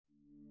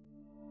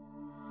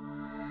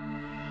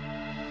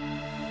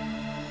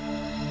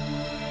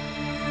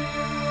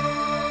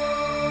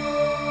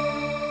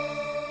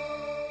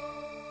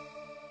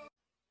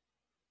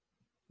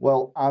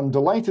Well, I'm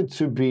delighted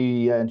to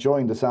be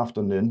joined this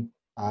afternoon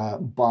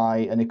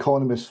by an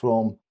economist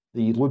from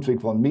the Ludwig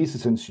von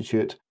Mises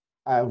Institute,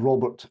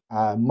 Robert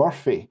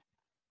Murphy.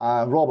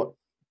 Robert,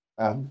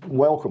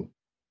 welcome.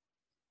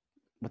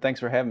 Well, thanks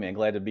for having me. I'm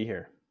glad to be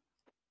here.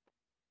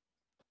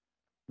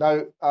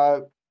 Now,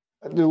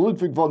 the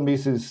Ludwig von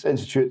Mises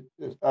Institute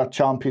are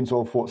champions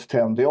of what's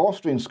termed the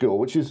Austrian school,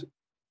 which is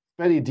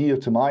very dear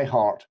to my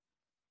heart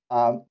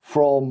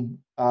from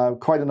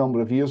quite a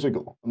number of years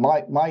ago.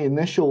 My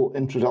initial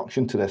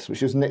introduction to this,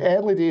 which was in the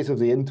early days of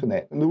the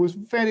internet, and there was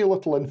very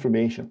little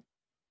information,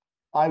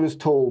 I was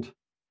told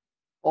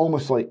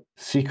almost like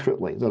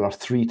secretly there are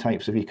three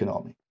types of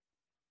economics.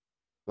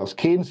 There's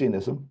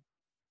Keynesianism,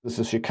 there's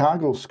the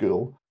Chicago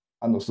School,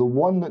 and there's the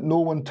one that no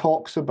one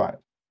talks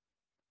about.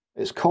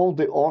 It's called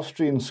the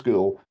Austrian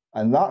School,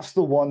 and that's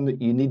the one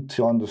that you need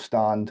to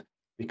understand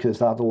because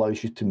that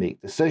allows you to make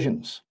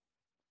decisions.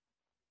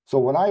 So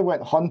when I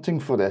went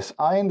hunting for this,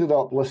 I ended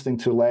up listening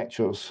to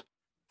lectures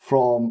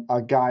from a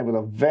guy with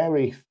a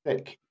very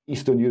thick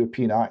Eastern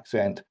European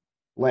accent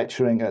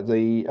lecturing at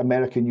the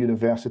American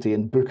University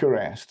in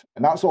Bucharest.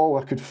 And that's all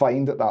I could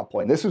find at that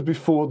point. This was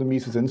before the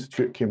Mises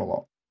Institute came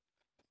along.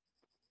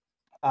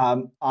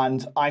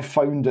 And I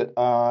found it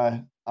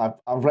a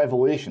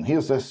revelation.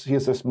 Here's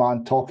this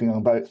man talking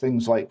about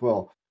things like,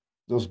 well,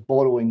 there's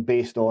borrowing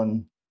based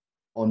on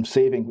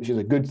saving, which is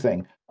a good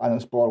thing, and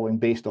it's borrowing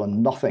based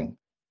on nothing,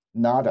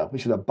 nada,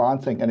 which is a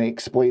bad thing. And he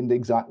explained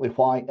exactly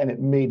why, and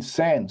it made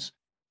sense.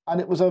 And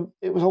it was a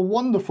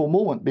wonderful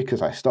moment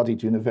because I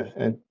studied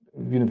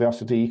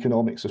university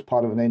economics as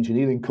part of an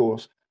engineering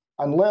course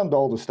and learned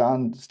all the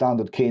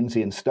standard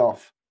Keynesian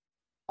stuff.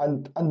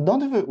 And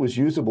none of it was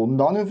usable.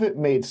 None of it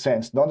made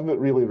sense. None of it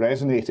really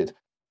resonated.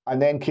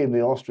 And then came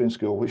the Austrian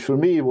School, which for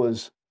me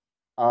was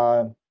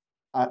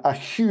a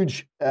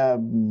huge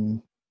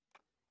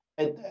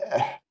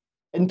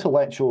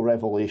intellectual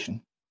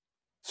revelation.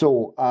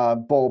 So,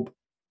 Bob,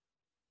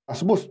 I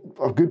suppose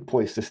a good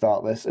place to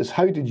start this is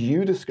how did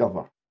you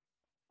discover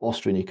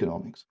Austrian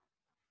economics?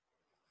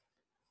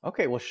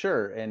 Okay, well,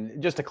 sure.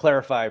 And just to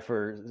clarify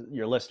for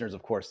your listeners,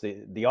 of course,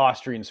 the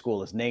Austrian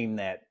School is named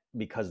that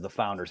because the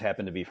founders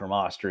happened to be from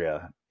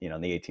Austria,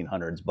 in the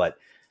 1800s. But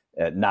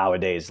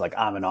nowadays, like,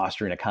 I'm an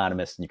Austrian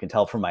economist, and you can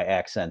tell from my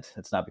accent,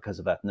 it's not because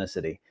of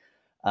ethnicity.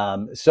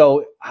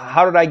 So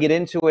how did I get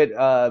into it?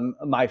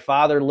 My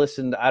father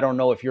listened. I don't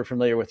know if you're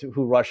familiar with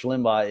who Rush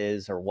Limbaugh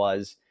is or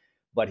was,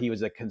 but he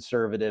was a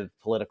conservative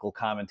political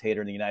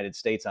commentator in the United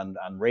States on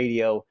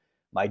radio.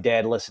 My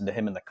dad listened to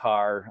him in the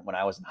car when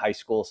I was in high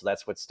school. So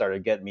that's what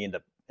started getting me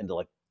into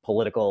like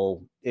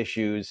political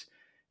issues.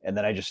 And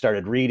then I just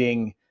started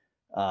reading,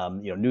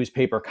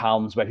 newspaper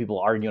columns by people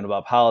arguing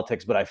about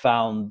politics. But I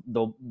found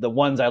the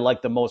ones I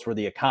liked the most were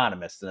the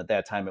economists. And at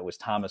that time it was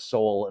Thomas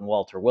Sowell and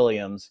Walter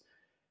Williams.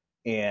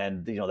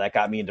 And, that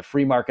got me into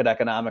free market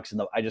economics.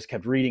 And I just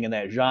kept reading in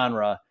that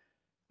genre.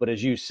 But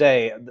as you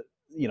say,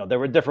 there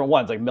were different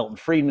ones, like Milton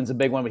Friedman's a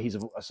big one, but he's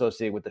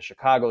associated with the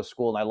Chicago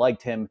School, and I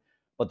liked him.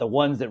 But the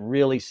ones that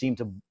really seemed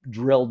to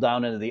drill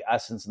down into the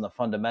essence and the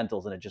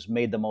fundamentals, and it just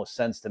made the most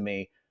sense to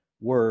me,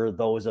 were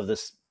those of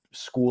this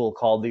school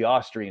called the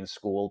Austrian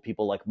School.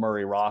 People like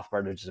Murray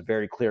Rothbard, who's a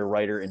very clear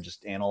writer and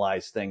just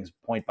analyze things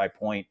point by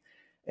point.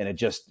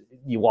 And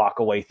you walk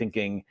away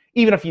thinking,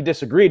 even if you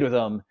disagreed with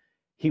him,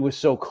 he was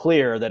so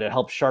clear that it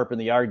helped sharpen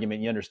the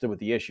argument. You understood what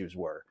the issues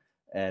were.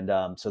 And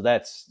and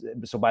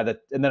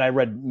then I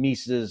read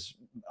Mises'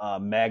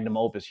 magnum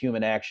opus,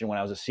 Human Action, when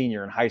I was a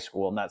senior in high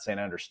school. I'm not saying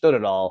I understood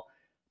it all,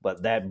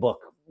 but that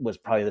book was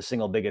probably the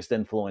single biggest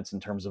influence in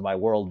terms of my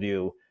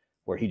worldview,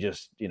 where he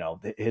just,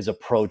 his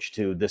approach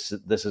to this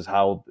is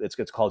how it's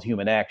called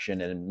human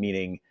action, and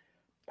meaning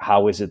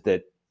how is it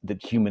that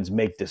humans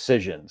make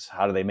decisions?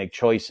 How do they make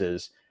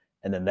choices?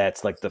 And then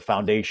that's like the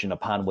foundation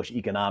upon which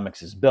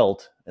economics is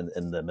built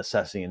in the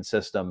Misesian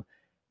system.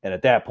 And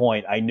at that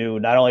point, I knew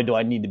not only do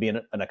I need to be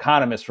an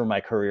economist for my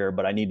career,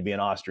 but I need to be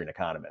an Austrian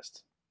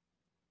economist.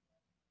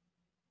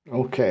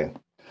 Okay.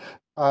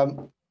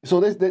 So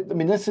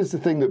this is the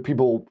thing that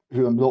people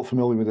who are not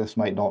familiar with this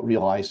might not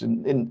realize.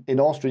 In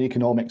Austrian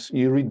economics,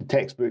 you read the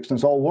textbooks and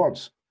it's all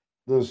words.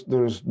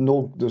 There's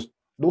no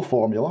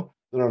formula.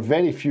 There are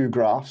very few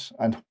graphs,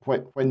 and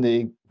when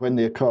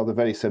they occur, they're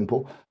very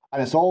simple.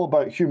 And it's all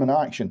about human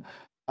action.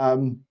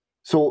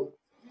 So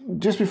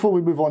just before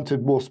we move on to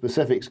more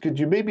specifics, could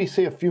you maybe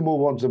say a few more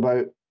words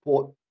about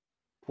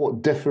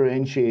what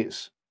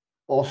differentiates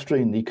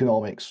Austrian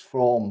economics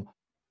from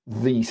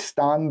the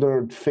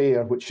standard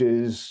fare, which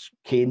is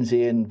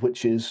Keynesian,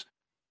 which is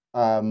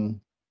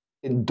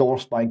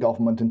endorsed by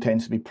government and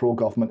tends to be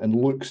pro-government and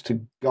looks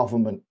to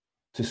government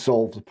to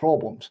solve the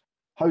problems?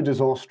 How does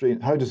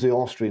the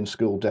Austrian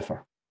school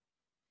differ?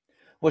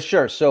 Well,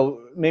 sure.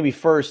 So maybe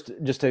first,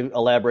 just to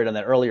elaborate on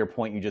that earlier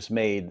point you just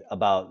made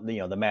about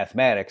the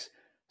mathematics.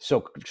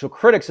 So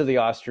critics of the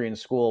Austrian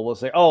school will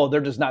say, oh,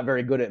 they're just not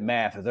very good at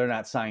math, or they're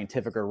not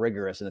scientific or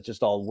rigorous, and it's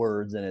just all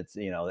words, and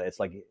it's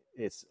like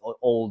it's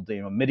old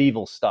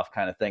medieval stuff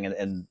kind of thing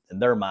in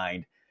their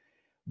mind.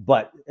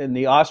 But in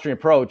the Austrian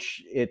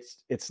approach,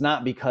 it's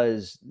not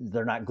because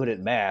they're not good at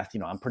math.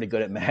 I'm pretty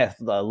good at math.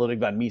 Ludwig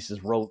von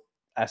Mises wrote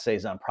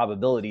essays on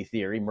probability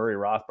theory. Murray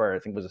Rothbard, I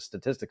think, was a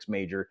statistics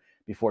major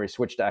before he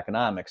switched to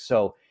economics.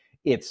 So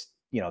it's,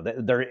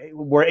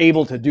 we're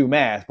able to do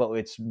math, but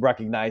it's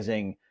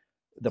recognizing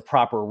the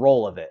proper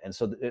role of it. And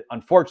so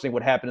unfortunately,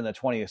 what happened in the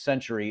 20th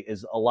century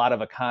is a lot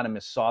of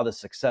economists saw the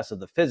success of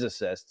the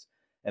physicists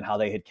and how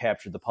they had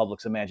captured the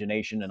public's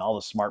imagination, and all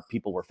the smart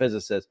people were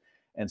physicists.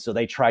 And so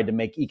they tried to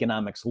make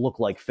economics look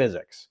like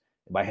physics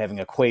by having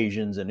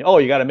equations and,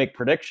 you got to make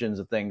predictions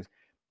of things.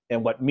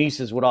 And what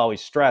Mises would always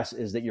stress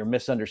is that you're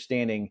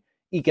misunderstanding.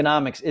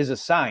 Economics is a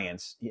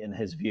science in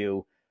his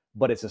view,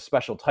 but it's a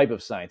special type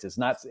of science. It's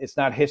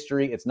not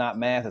history. It's not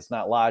math. It's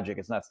not logic.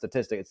 It's not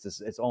statistics. It's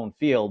its own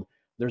field.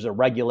 There's a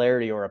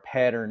regularity or a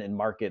pattern in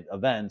market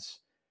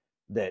events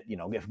that,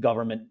 if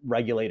government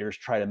regulators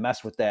try to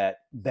mess with that,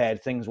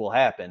 bad things will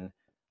happen,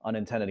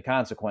 unintended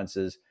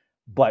consequences.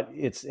 But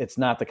it's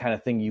not the kind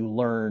of thing you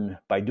learn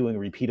by doing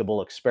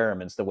repeatable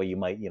experiments the way you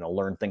might,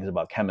 learn things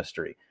about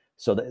chemistry.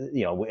 So that,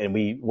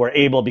 and we're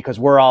able, because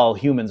we're all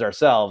humans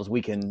ourselves,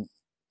 we can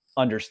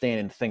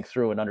understand and think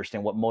through and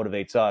understand what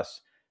motivates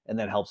us, and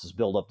that helps us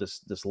build up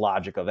this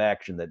logic of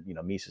action that,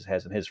 Mises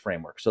has in his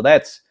framework. So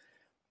that's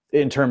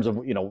in terms of,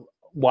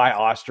 why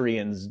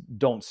Austrians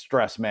don't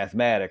stress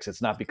mathematics.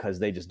 It's not because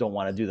they just don't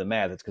want to do the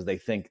math. It's because they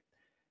think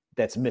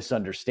that's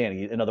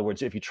misunderstanding. In other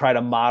words, if you try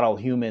to model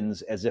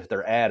humans as if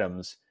they're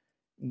atoms,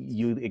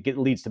 it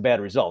leads to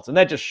bad results. And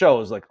that just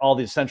shows, like, all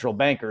these central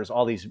bankers,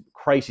 all these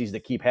crises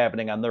that keep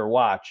happening on their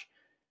watch.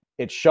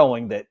 It's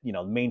showing that,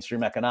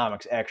 mainstream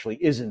economics actually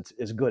isn't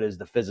as good as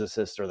the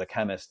physicists or the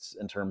chemists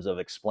in terms of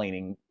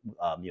explaining,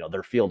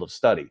 their field of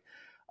study.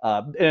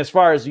 And as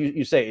far as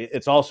you say,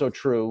 it's also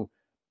true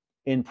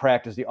in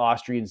practice, the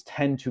Austrians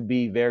tend to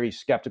be very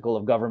skeptical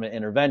of government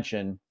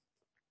intervention,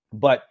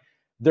 but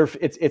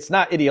it's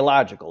not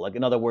ideological. Like,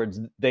 in other words,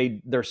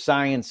 their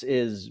science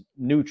is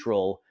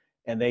neutral,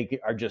 and they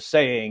are just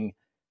saying,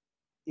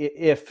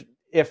 if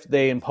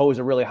they impose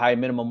a really high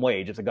minimum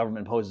wage, if the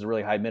government imposes a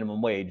really high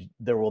minimum wage,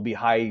 there will be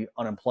high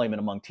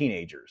unemployment among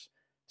teenagers.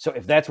 So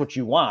if that's what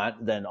you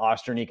want, then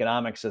Austrian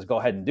economics says go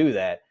ahead and do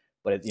that.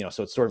 But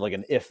so it's sort of like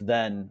an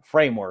if-then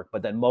framework.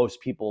 But then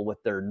most people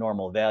with their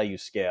normal value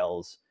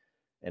scales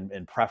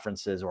and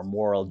preferences or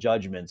moral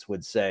judgments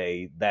would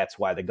say that's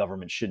why the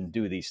government shouldn't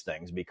do these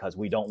things, because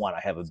we don't want to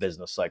have a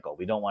business cycle.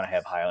 We don't want to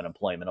have high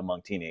unemployment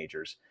among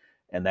teenagers.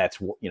 And that's,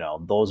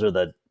 those are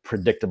the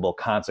predictable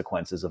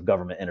consequences of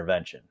government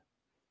intervention.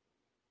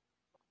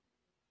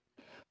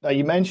 Now,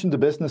 you mentioned the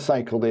business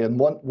cycle there, and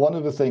one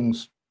of the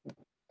things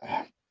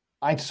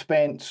I'd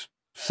spent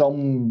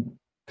some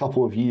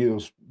couple of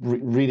years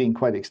reading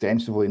quite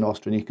extensively in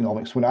Austrian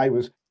economics when I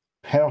was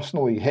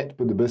personally hit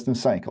with the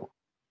business cycle.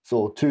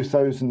 So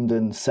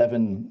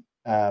 2007,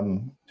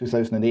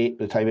 2008,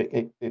 by the time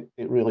it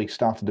really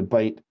started to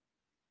bite,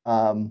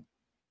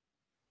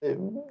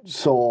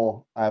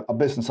 saw a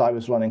business I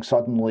was running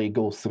suddenly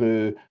go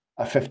through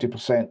a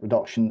 50%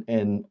 reduction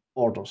in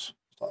orders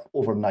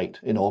overnight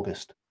in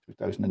August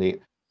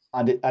 2008,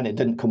 and it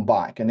didn't come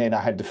back. And then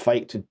I had to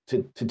fight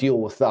to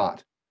deal with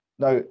that.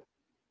 Now,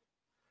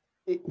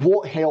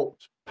 what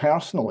helped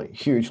personally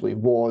hugely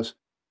was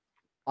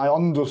I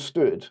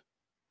understood,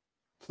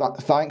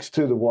 thanks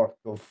to the work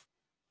of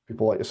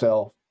people like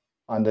yourself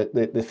and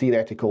the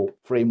theoretical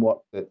framework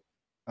that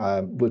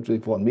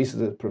Ludwig von Mises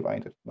had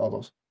provided and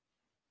others,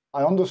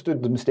 I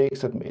understood the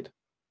mistakes I'd made.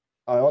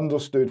 I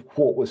understood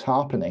what was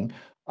happening,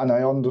 and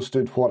I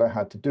understood what I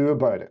had to do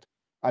about it.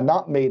 And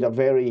that made a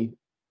very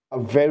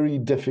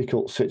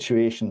difficult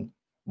situation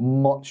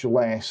much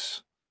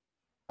less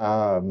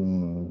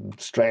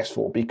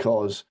stressful,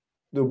 because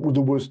there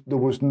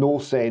was no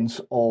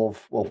sense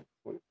of, well,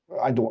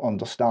 I don't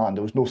understand.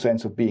 There was no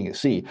sense of being at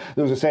sea.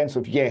 There was a sense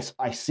of, yes,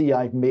 I see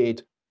I've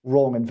made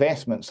wrong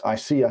investments. I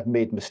see I've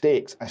made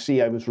mistakes. I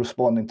see I was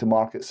responding to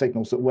market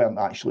signals that weren't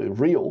actually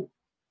real,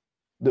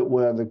 that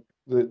were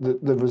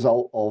the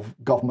result of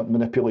government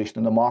manipulation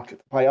in the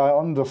market. But I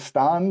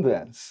understand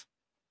this.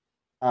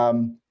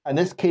 And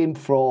this came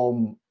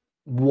from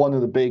one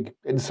of the big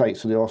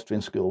insights of the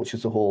Austrian school, which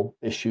is the whole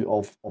issue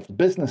of the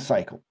business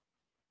cycle.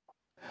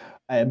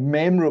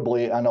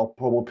 Memorably, and I'll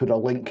probably put a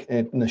link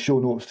in the show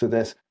notes to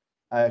this,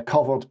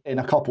 covered in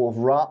a couple of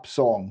rap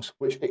songs,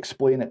 which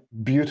explain it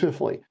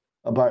beautifully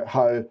about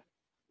how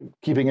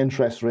keeping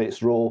interest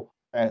rates low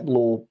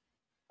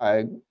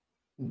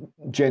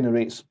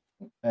generates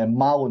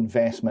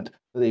malinvestment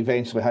that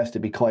eventually has to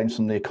be cleansed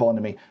from the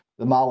economy.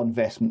 The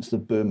malinvestment's the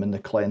boom and the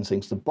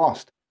cleansing's the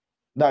bust.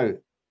 Now,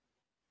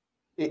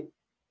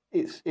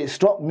 it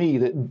struck me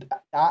that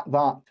at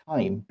that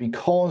time,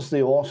 because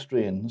the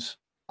Austrians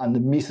and the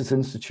Mises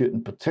Institute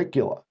in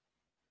particular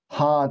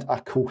had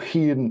a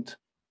coherent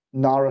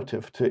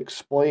narrative to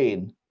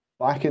explain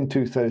back in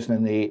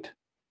 2008,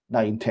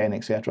 9, 10,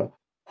 etc.,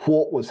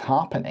 what was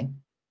happening,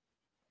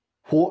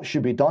 what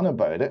should be done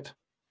about it,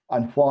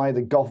 and why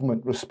the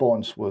government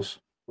response was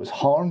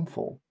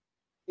harmful,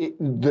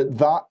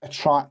 that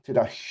attracted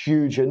a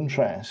huge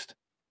interest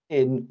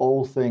in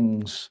all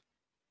things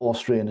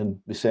Austrian and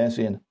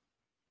Misesian,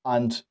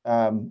 and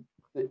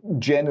it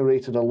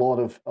generated a lot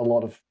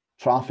of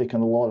traffic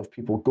and a lot of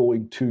people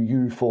going to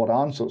you for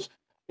answers.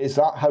 Is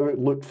that how it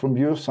looked from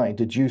your side?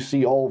 Did you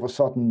see all of a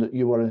sudden that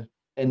you were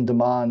in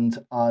demand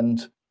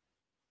and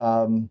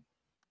of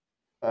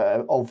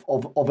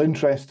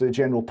interest to the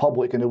general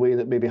public in a way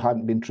that maybe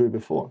hadn't been true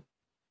before?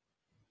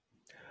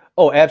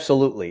 Oh,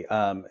 absolutely.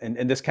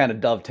 And this kind of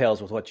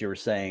dovetails with what you were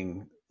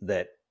saying,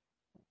 that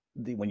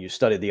when you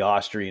studied the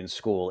Austrian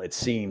school, it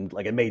seemed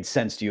like it made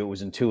sense to you. It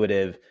was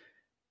intuitive,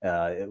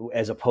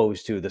 as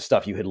opposed to the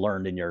stuff you had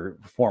learned in your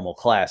formal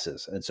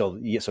classes. And so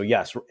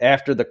yes,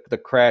 after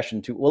the crash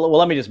well,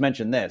 let me just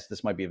mention this.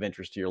 This might be of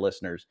interest to your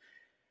listeners.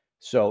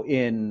 So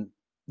in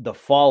the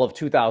fall of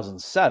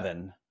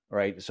 2007,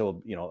 right?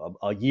 So,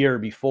 a year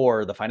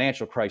before the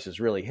financial crisis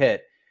really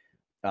hit,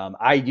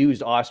 I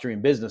used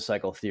Austrian business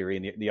cycle theory,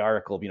 and the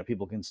article,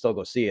 people can still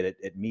go see it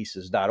at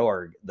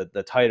Mises.org.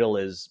 The title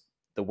is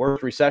 "The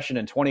Worst Recession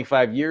in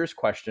 25 Years?" ?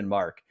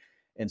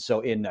 And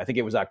so I think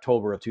it was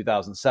October of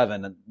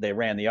 2007, they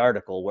ran the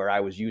article where I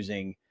was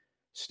using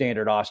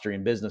standard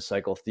Austrian business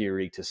cycle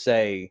theory to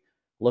say,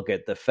 look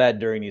at the Fed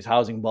during these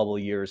housing bubble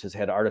years has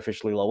had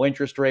artificially low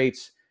interest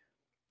rates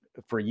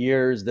for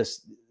years.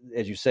 This,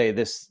 as you say,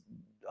 this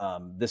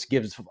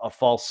gives a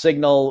false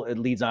signal. It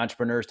leads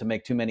entrepreneurs to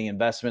make too many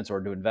investments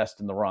or to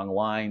invest in the wrong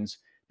lines,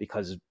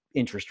 because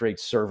interest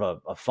rates serve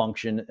a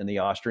function in the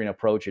Austrian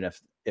approach. And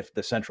if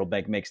the central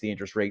bank makes the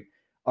interest rate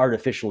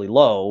artificially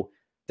low,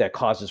 that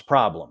causes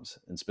problems.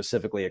 And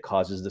specifically, it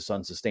causes this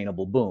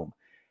unsustainable boom.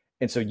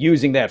 And so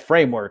using that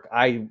framework,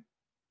 I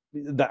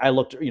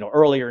looked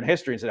earlier in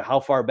history and said,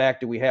 how far back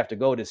do we have to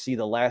go to see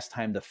the last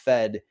time the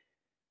Fed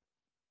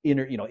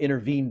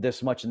intervened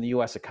this much in the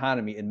U.S.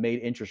 economy and made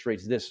interest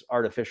rates this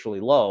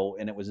artificially low?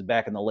 And it was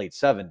back in the late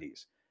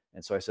 70s.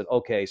 And so I said,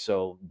 okay,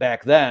 so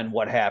back then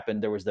what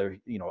happened? There was the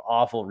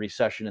awful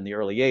recession in the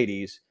early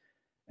 80s.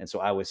 And so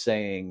I was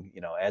saying,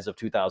 as of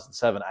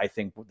 2007, I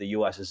think the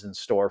U.S. is in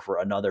store for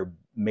another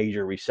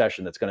major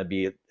recession that's going to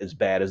be as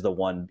bad as the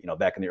one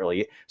back in the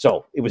early.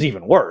 So it was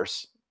even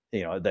worse,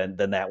 than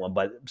that one.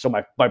 But so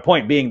my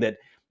point being that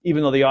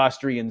even though the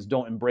Austrians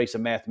don't embrace a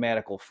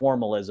mathematical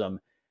formalism,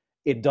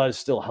 it does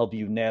still help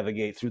you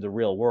navigate through the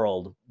real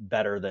world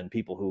better than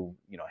people who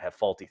have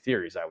faulty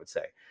theories, I would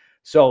say.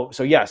 So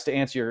yes, to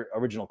answer your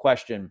original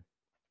question,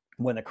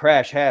 when the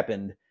crash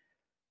happened,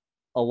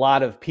 a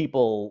lot of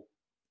people,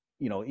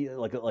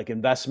 like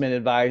investment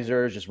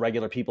advisors, just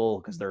regular people,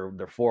 because their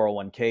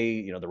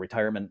 401k, the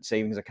retirement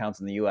savings accounts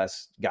in the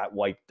U.S. got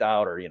wiped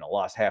out or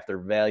lost half their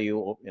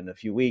value in a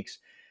few weeks,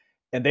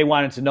 and they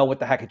wanted to know what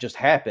the heck had just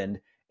happened.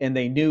 And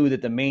they knew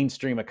that the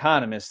mainstream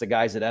economists, the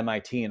guys at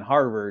MIT and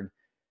Harvard,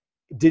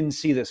 didn't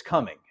see this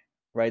coming,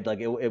 right?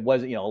 Like it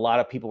was, a lot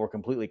of people were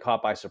completely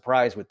caught by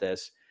surprise with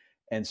this.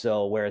 And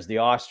so, whereas the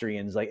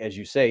Austrians, like, as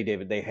you say,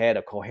 David, they had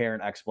a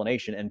coherent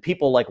explanation, and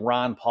people like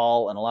Ron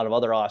Paul and a lot of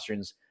other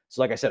Austrians.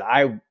 So like I said,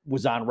 I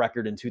was on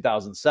record in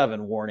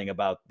 2007 warning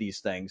about these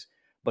things,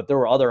 but there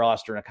were other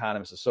Austrian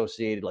economists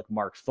associated, like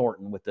Mark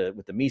Thornton with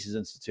the Mises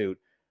Institute,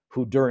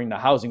 who during the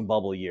housing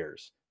bubble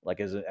years,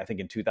 like I think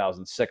in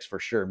 2006 for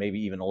sure, maybe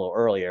even a little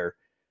earlier,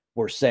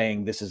 were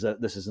saying this is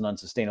an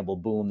unsustainable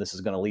boom. This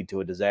is going to lead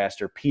to a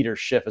disaster. Peter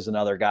Schiff is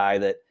another guy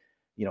that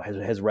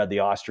has read the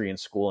Austrian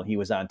school, and he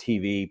was on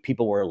TV.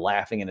 People were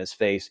laughing in his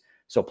face.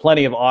 So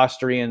plenty of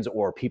Austrians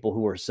or people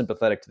who were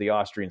sympathetic to the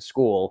Austrian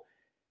school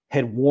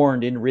had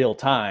warned in real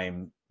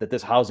time that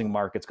this housing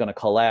market's going to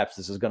collapse.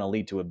 This is going to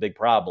lead to a big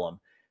problem.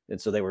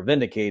 And so they were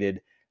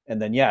vindicated.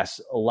 And then,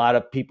 yes, a lot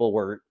of people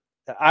were,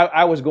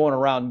 I was going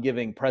around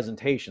giving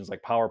presentations,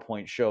 like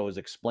PowerPoint shows,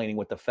 explaining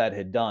what the Fed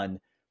had done.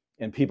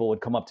 And people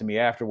would come up to me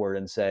afterward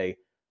and say,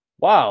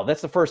 wow,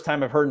 that's the first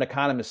time I've heard an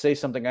economist say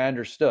something I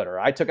understood, or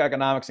I took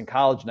economics in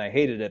college and I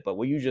hated it, but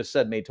what you just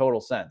said made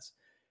total sense.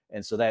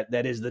 And so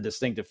that is the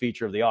distinctive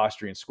feature of the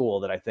Austrian school,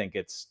 that I think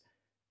it's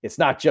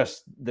not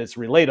just that's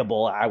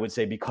relatable. I would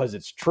say because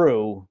it's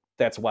true,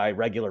 that's why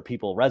regular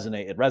people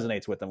it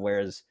resonates with them.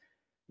 Whereas,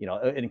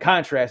 in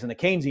contrast, in the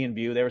Keynesian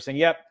view, they were saying,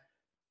 yep,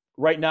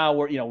 right now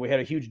we had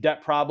a huge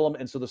debt problem,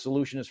 and so the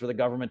solution is for the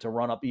government to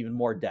run up even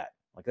more debt.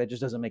 Like, that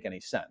just doesn't make any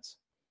sense.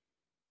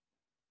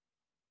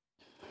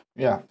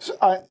 Yeah, so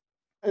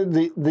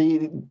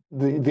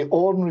the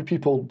ordinary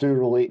people do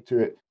relate to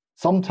it.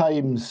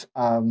 Sometimes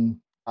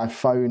I've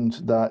found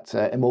that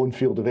in my own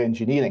field of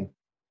engineering,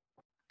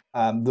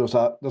 there's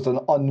an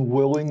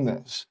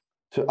unwillingness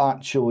to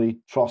actually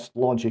trust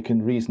logic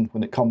and reason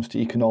when it comes to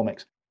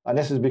economics, and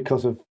this is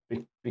because of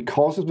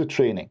the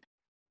training.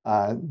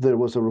 There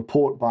was a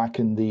report back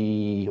in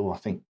the I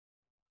think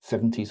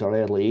 70s or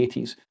early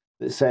 80s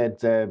that said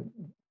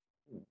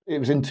it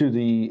was into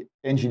the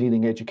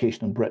engineering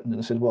education in Britain, and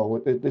it said, well,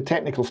 the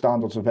technical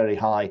standards are very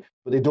high,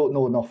 but they don't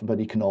know enough about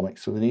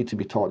economics, so they need to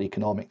be taught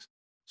economics.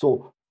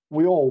 So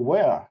we all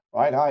were,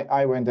 right?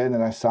 I went in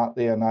and I sat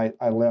there and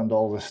I learned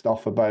all this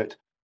stuff about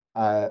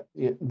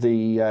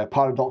the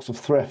paradox of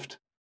thrift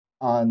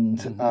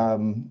and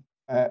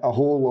a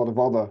whole lot of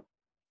other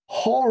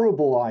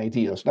horrible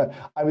ideas. Now,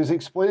 I was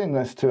explaining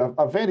this to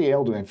a very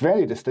elderly,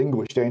 very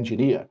distinguished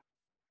engineer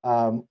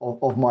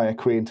of my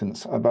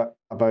acquaintance about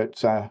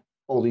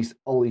all these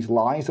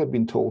lies I've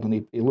been told,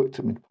 and he looked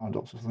at me,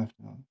 Paradox of Left.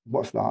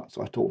 What's that?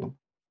 So I told him,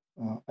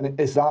 and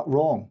is that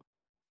wrong?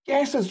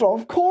 Yes, it's wrong.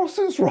 Of course,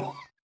 it's wrong.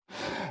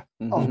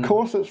 Mm-hmm. Of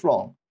course, it's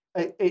wrong.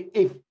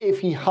 If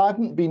he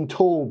hadn't been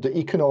told that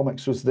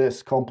economics was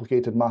this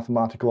complicated,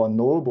 mathematical,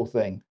 unknowable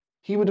thing,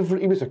 he would have.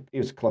 He was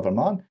a clever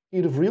man.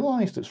 He'd have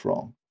realised it's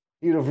wrong.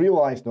 He'd have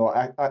realised, no,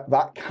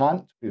 that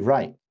can't be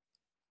right.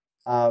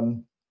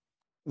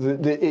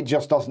 It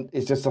just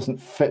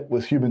doesn't fit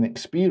with human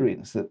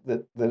experience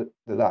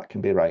that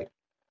can be right.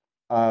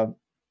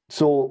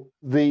 So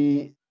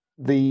the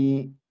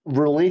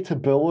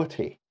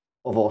relatability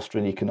of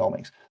Austrian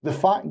economics, the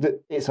fact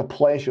that it's a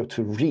pleasure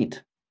to read.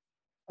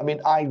 I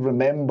mean, I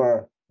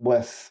remember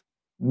with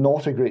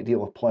not a great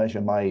deal of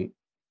pleasure my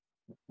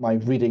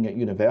reading at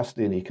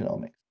university in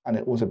economics, and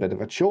it was a bit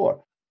of a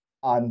chore.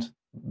 And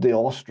the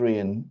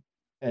Austrian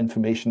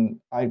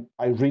information, I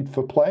read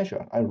for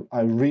pleasure.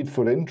 I read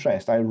for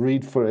interest. I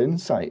read for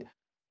insight,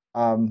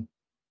 and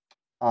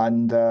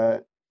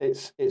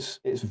it's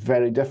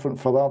very different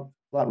for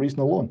that reason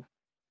alone.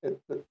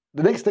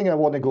 The next thing I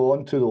want to go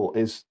on to though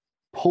is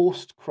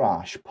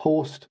post-crash,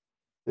 post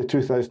the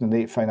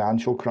 2008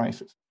 financial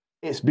crisis.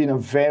 It's been a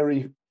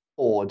very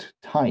odd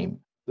time.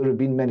 There have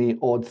been many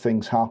odd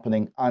things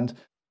happening, and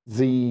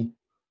the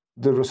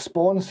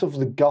response of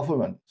the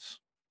governments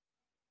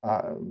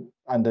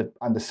and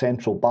the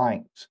central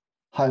banks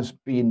has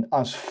been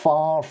as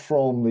far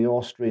from the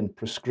Austrian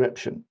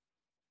prescription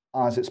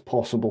as it's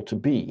possible to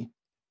be.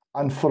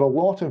 And for a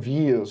lot of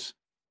years,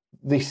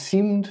 they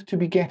seemed to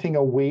be getting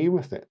away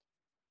with it.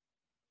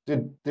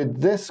 Did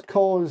this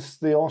cause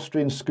the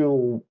Austrian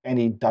school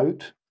any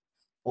doubt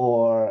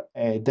or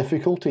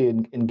difficulty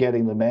in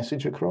getting the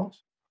message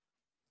across?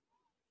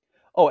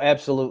 Oh,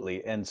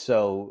 absolutely. And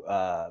so,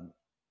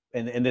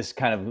 and this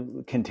kind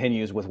of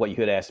continues with what you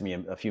had asked me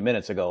a few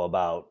minutes ago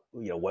about,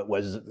 what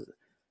was,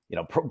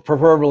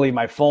 proverbially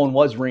my phone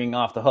was ringing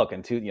off the hook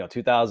in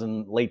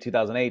 2000, late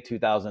 2008,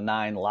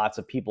 2009. Lots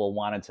of people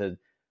wanted to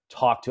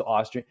talk to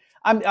Austrian.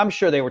 I'm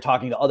sure they were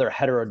talking to other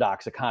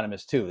heterodox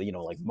economists too,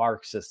 like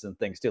Marxists and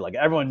things too. Like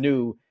everyone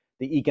knew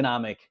the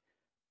economic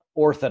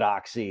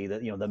orthodoxy,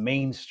 that the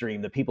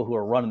mainstream, the people who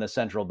are running the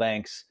central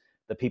banks,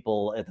 the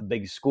people at the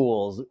big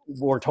schools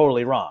were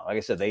totally wrong. Like I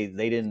said, they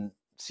didn't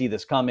see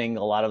this coming.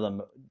 A lot of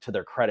them, to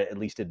their credit, at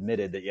least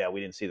admitted that, yeah, we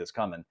didn't see this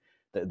coming,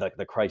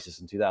 the crisis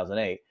in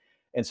 2008.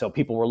 And so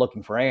people were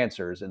looking for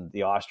answers, and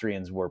the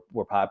Austrians were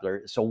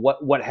popular. So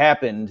what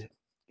happened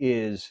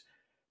is,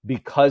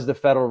 because the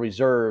Federal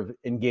Reserve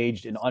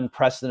engaged in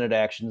unprecedented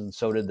actions, and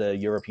so did the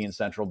European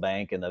Central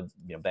Bank and the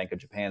Bank of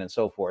Japan and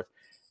so forth,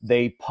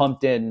 they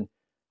pumped in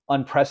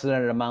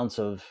unprecedented amounts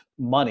of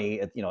money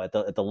at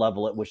the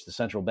level at which the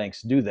central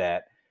banks do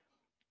that,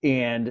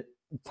 and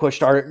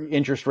pushed our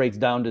interest rates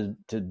down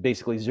to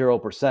basically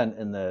 0%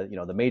 in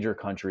the major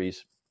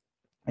countries.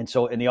 And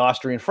so in the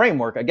Austrian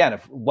framework, again,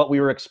 if what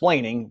we were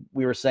explaining,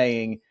 we were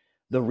saying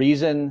the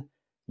reason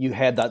you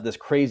had this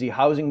crazy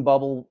housing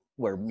bubble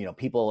where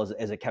people,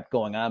 as it kept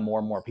going on, more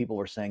and more people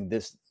were saying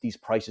these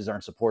prices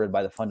aren't supported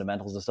by the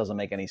fundamentals. This doesn't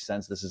make any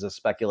sense. This is a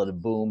speculative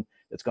boom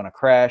that's going to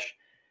crash.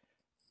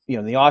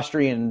 The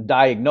Austrian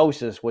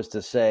diagnosis was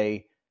to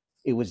say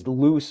it was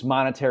loose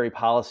monetary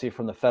policy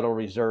from the Federal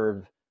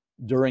Reserve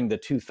during the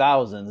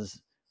 2000s,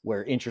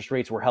 where interest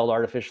rates were held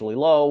artificially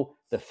low.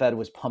 The Fed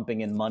was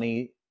pumping in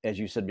money, as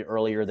you said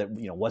earlier, that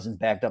wasn't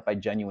backed up by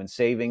genuine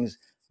savings.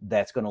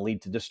 That's going to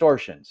lead to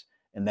distortions,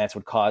 and that's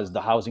what caused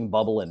the housing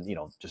bubble. And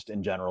just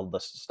in general, the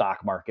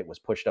stock market was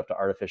pushed up to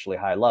artificially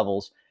high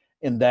levels.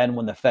 And then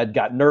when the Fed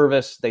got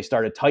nervous, they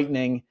started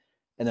tightening,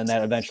 and then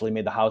that eventually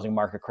made the housing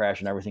market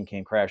crash, and everything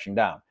came crashing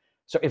down.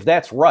 So if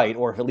that's right,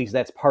 or if at least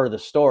that's part of the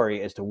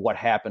story as to what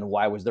happened,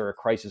 why was there a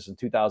crisis in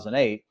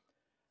 2008,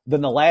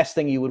 then the last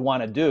thing you would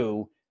want to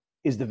do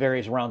is the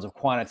various rounds of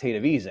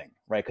quantitative easing,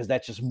 right? Because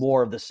that's just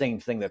more of the same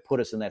thing that put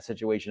us in that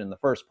situation in the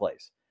first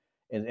place.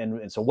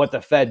 And so what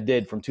the Fed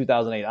did from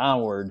 2008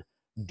 onward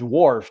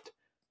dwarfed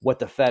what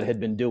the Fed had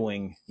been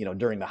doing,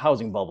 during the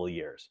housing bubble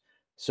years.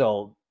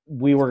 So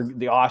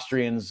the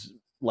Austrians,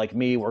 like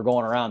me, were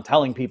going around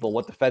telling people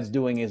what the Fed's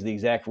doing is the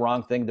exact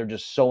wrong thing. They're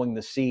just sowing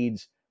the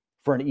seeds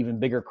for an even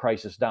bigger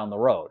crisis down the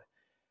road.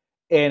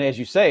 And as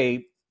you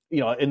say,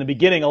 in the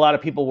beginning, a lot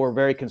of people were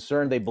very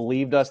concerned. They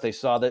believed us. They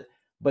saw that.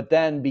 But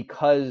then,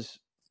 because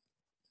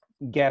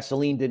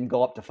gasoline didn't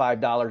go up to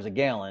 $5 a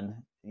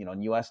gallon,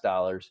 in US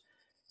dollars,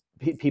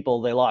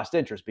 people, they lost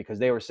interest, because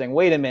they were saying,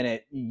 wait a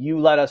minute, you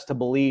led us to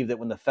believe that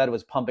when the Fed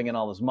was pumping in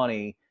all this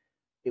money,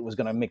 it was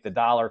going to make the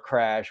dollar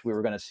crash. We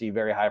were going to see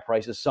very high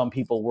prices. Some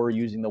people were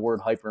using the word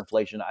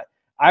hyperinflation.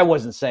 I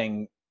wasn't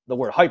saying the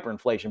word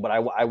hyperinflation, but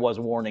I was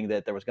warning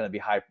that there was going to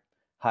be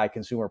high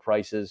consumer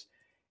prices.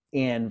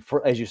 And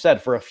as you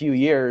said, for a few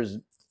years,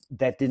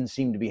 that didn't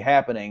seem to be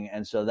happening.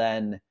 And so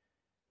then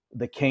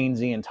the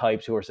Keynesian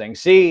types who were saying,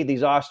 see,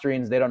 these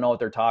Austrians, they don't know what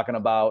they're talking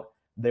about.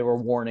 They were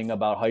warning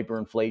about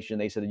hyperinflation.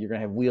 They said that you're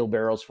going to have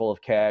wheelbarrows full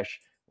of cash,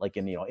 like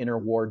in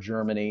interwar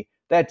Germany.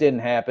 That didn't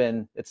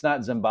happen. It's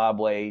not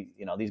Zimbabwe.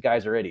 These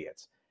guys are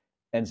idiots.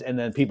 And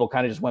then people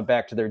kind of just went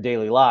back to their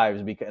daily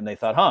lives and they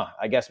thought,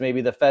 I guess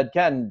maybe the Fed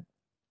can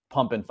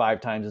pump in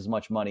 5 times as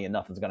much money and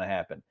nothing's going to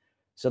happen.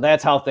 So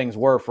that's how things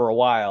were for a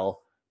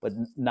while. But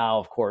now,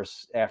 of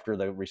course, after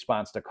the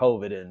response to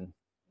COVID and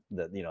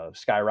the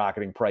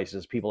skyrocketing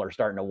prices, people are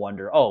starting to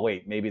wonder, oh,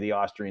 wait, maybe the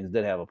Austrians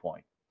did have a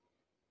point.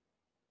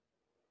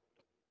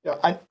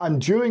 Yeah,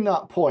 and during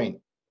that point,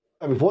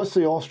 I mean, what's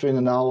the Austrian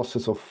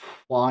analysis of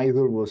why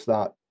there was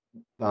that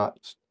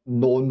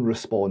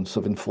non-response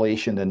of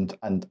inflation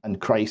and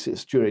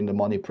crisis during the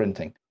money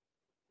printing?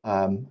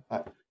 Are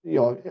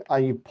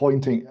you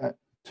pointing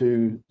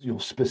to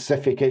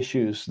specific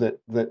issues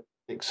that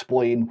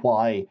explain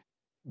why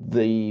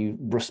the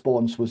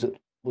response was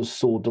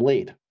so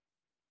delayed?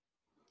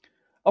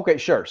 Okay,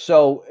 sure.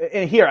 So,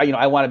 and here,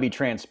 I want to be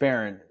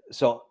transparent.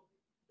 So,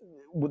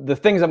 the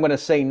things I'm going to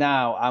say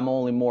now, I'm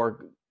only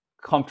more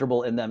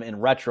comfortable in them in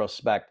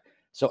retrospect.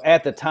 So,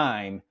 at the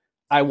time,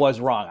 I was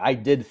wrong. I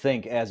did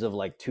think, as of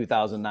like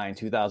 2009,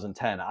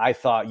 2010, I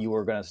thought we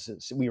were going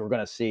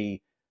to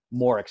see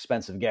more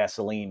expensive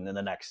gasoline in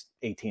the next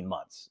 18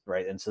 months,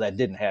 right? And so that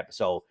didn't happen.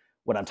 So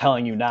what I'm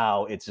telling you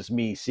now, it's just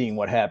me seeing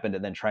what happened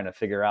and then trying to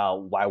figure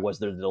out why was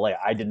there a delay.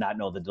 I did not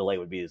know the delay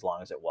would be as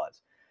long as it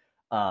was.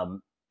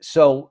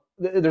 So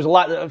there's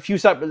a few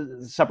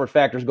separate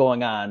factors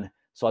going on.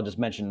 So I'll just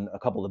mention a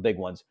couple of the big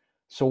ones.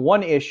 So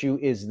one issue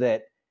is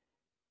that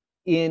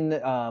in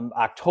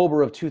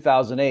October of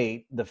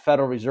 2008, the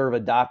Federal Reserve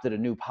adopted a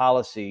new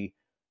policy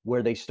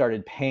where they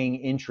started paying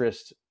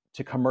interest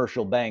to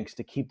commercial banks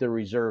to keep their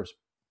reserves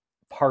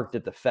parked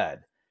at the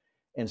Fed.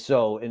 And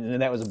so,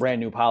 and that was a brand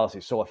new policy.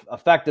 So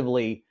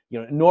effectively,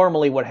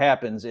 normally what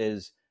happens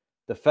is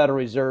the Federal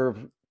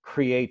Reserve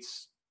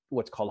creates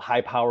what's called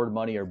high-powered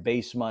money or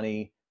base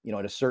money,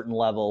 at a certain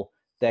level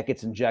that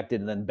gets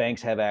injected, and then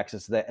banks have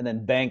access to that. And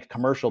then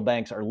commercial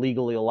banks are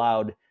legally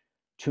allowed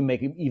to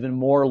make even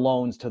more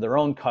loans to their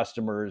own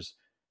customers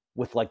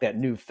with like that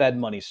new Fed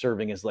money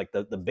serving as like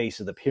the base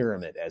of the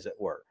pyramid, as it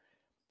were.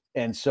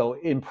 And so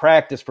in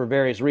practice, for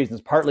various reasons,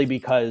 partly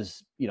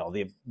because,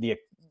 the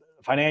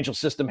financial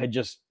system had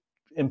just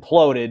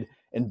imploded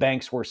and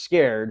banks were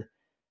scared.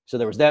 So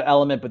there was that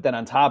element. But then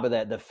on top of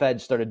that, the Fed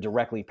started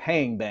directly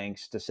paying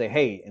banks to say,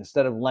 hey,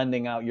 instead of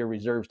lending out your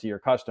reserves to your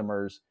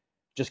customers,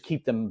 just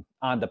keep them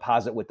on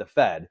deposit with the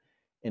Fed.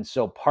 And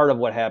so part of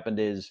what happened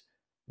is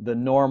the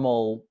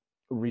normal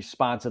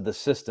response of the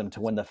system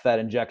to when the Fed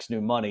injects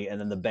new money and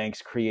then the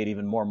banks create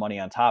even more money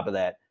on top of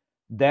that,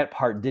 that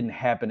part didn't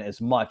happen as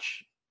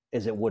much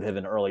as it would have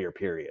in earlier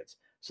periods.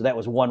 So that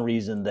was one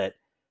reason that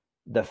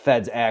the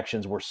Fed's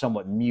actions were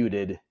somewhat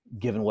muted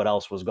given what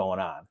else was going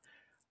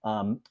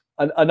on.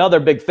 Another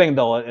big thing,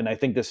 though, and I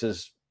think this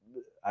is,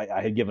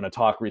 I had given a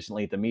talk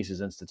recently at the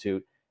Mises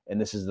Institute, and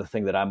this is the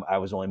thing that I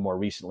was only more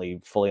recently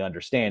fully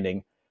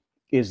understanding,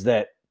 is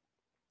that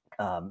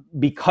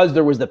because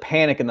there was the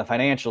panic in the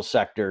financial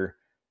sector,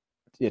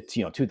 it's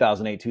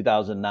 2008,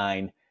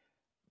 2009,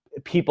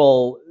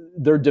 people,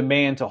 their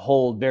demand to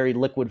hold very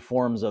liquid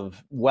forms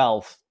of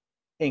wealth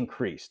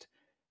increased.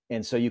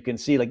 And so you can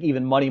see like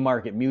even money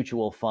market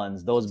mutual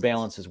funds, those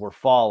balances were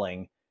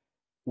falling,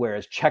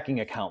 whereas checking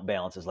account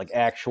balances, like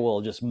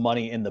actual just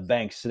money in the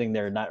bank sitting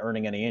there not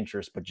earning any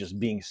interest, but just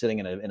sitting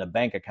in a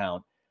bank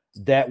account,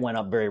 that went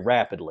up very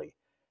rapidly.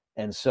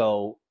 And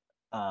so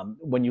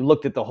when you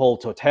looked at the whole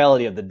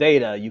totality of the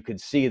data, you could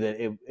see that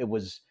it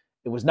was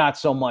not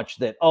so much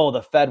that,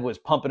 the Fed was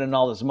pumping in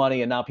all this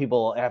money and now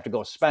people have to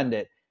go spend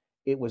it.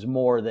 It was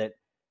more that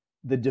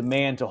the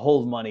demand to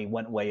hold money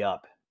went way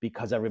up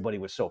because everybody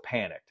was so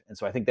panicked. And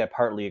so I think that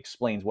partly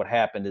explains what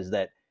happened is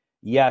that,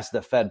 yes,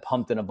 the Fed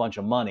pumped in a bunch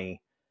of money,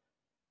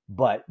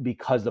 but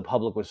because the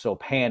public was so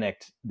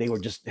panicked, they were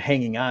just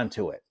hanging on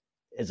to it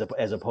as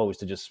opposed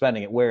to just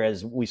spending it.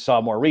 Whereas we saw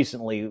more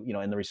recently,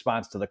 in the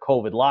response to the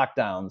COVID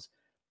lockdowns,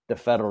 the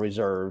Federal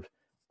Reserve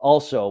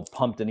also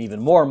pumped in even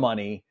more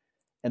money.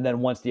 And then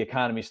once the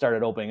economy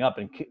started opening up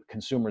and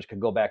consumers could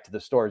go back to the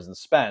stores and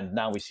spend,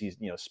 now we see,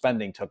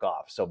 spending took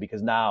off. So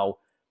because now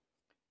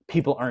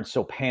people aren't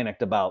so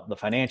panicked about the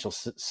financial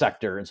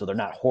sector, and so they're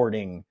not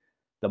hoarding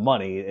the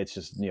money. It's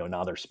just,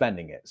 now they're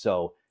spending it.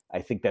 So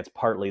I think that's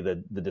partly the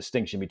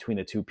distinction between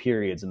the two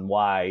periods and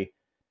why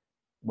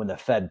when the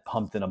Fed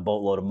pumped in a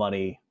boatload of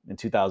money in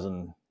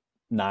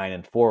 2009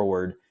 and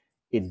forward,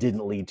 it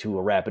didn't lead to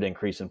a rapid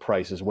increase in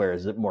prices,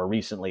 whereas more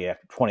recently,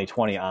 after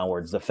 2020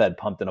 onwards, the Fed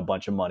pumped in a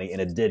bunch of money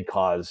and it did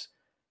cause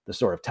the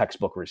sort of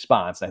textbook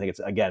response. And I think it's,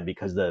 again,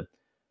 because the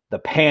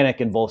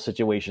panic in both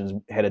situations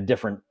had a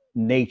different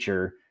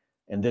nature.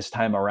 And this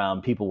time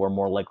around, people were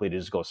more likely to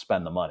just go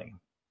spend the money.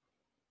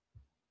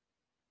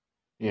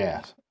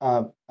 Yes,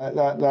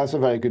 that's a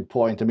very good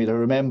point. I mean, I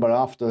remember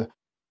after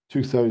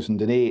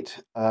 2008,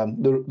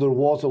 there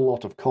was a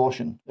lot of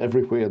caution.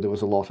 Everywhere there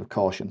was a lot of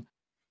caution.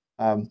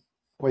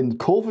 When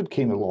COVID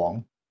came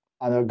along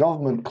and our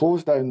government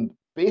closed down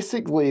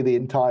basically the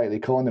entire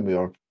economy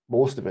or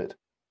most of it,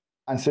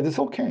 and said, it's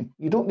okay.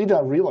 You don't need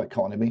a real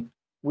economy.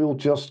 We'll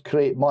just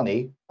create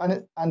money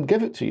and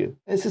give it to you.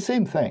 It's the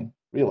same thing,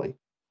 really.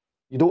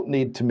 You don't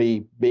need to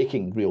be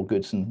making real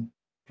goods and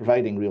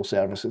providing real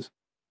services.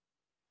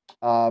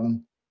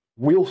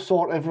 We'll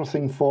sort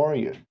everything for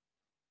you.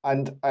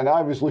 And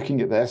I was looking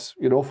at this,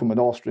 from an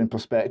Austrian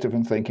perspective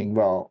and thinking,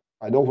 well,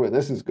 I know where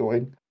this is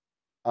going.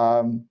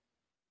 And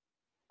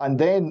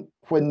then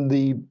when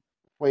the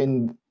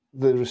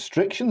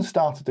restrictions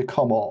started to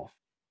come off,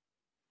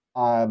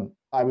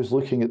 I was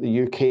looking at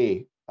the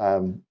UK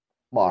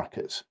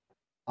markets,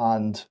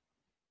 and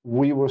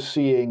we were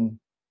seeing,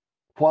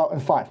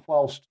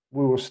 whilst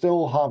we were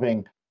still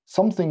having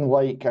something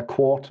like a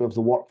quarter of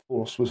the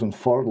workforce was on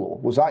furlough,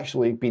 was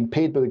actually being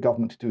paid by the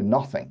government to do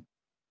nothing.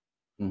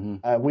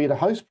 Mm-hmm. We had a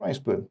house price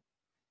boom,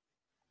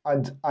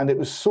 and it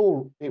was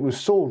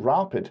so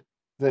rapid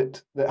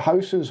that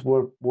houses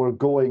were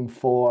going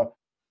for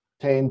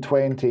 10,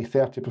 20,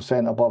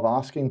 30% above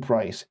asking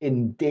price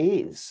in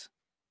days.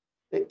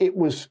 It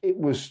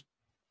was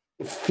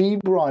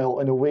febrile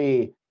in a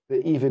way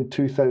that even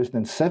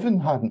 2007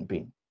 hadn't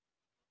been.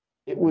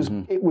 It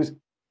was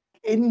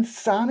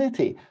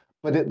insanity.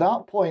 But at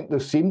that point, there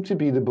seemed to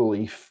be the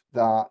belief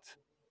that,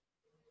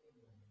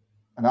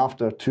 and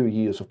after 2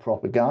 years of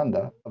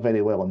propaganda, a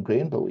very well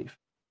ingrained belief,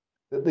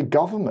 that the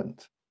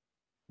government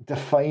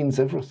defines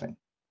everything.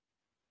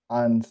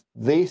 And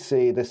they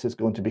say this is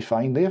going to be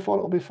fine, therefore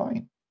it'll be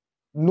fine.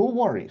 No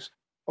worries.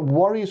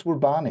 Worries were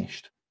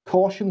banished.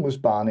 Caution was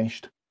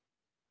banished.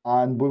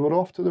 And we were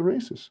off to the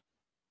races.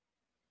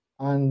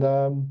 And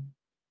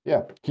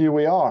here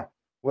we are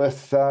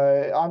with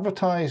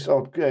advertised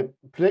or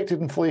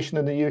predicted inflation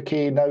in the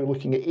UK now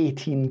looking at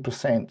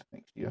 18%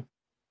 next year.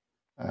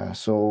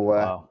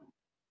 Wow.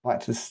 Back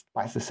to the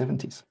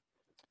 70s.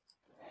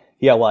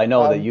 Yeah, well, I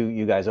know that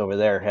you guys over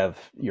there have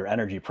your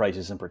energy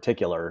prices in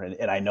particular,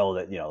 and I know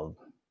that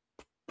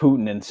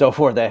Putin and so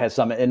forth, that has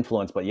some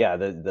influence. But yeah,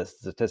 the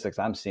statistics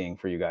I'm seeing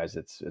for you guys,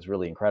 it's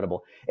really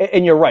incredible.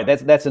 And you're right,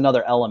 that's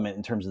another element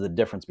in terms of the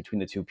difference between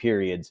the two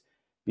periods,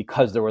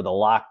 because there were the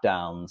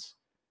lockdowns.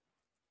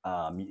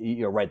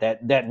 You're right,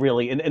 that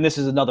really, and this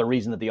is another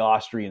reason that the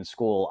Austrian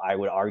school, I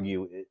would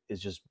argue, is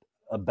just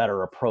a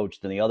better approach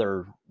than the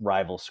other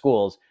rival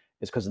schools,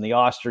 is because in the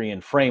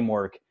Austrian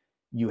framework,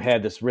 you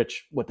had this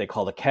rich, what they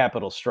call the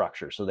capital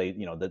structure. So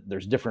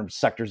there's different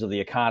sectors of the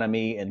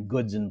economy and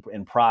goods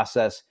in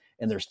process,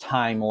 and there's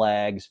time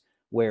lags.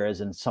 Whereas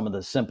in some of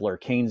the simpler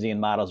Keynesian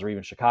models or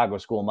even Chicago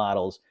school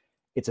models,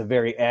 it's a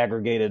very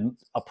aggregated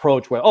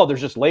approach where, there's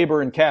just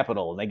labor and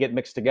capital and they get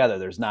mixed together.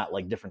 There's not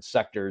like different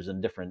sectors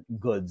and different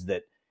goods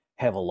that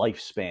have a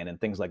lifespan and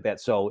things like that.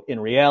 So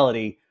in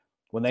reality,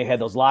 when they had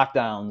those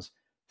lockdowns,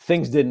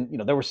 things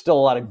didn't, there were still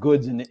a lot of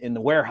goods in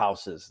the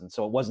warehouses. And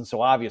so it wasn't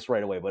so obvious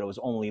right away, but it was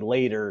only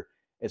later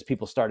as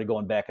people started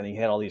going back and you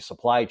had all these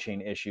supply chain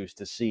issues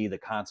to see the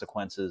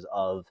consequences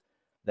of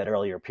that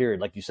earlier period,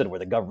 like you said, where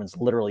the government's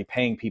literally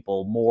paying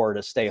people more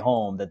to stay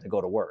home than to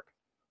go to work.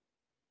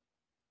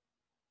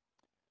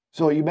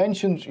 So you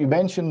mentioned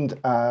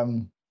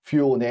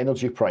fuel and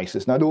energy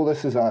prices. Now, I know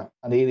this is an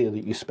area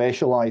that you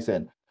specialize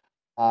in.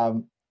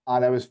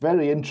 And I was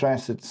very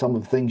interested in some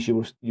of the things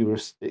you were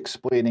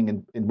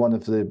explaining in one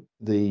of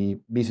the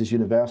Mises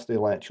University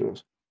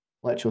lectures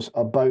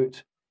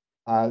about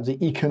the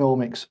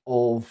economics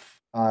of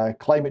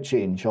climate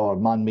change, or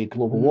man-made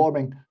global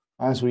warming,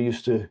 as we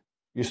used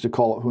to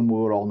call it when we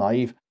were all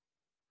naive.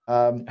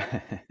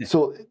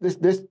 So this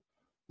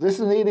is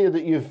an area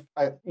that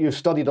you've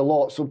studied a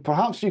lot. So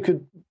perhaps you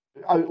could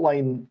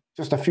outline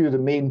just a few of the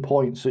main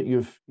points that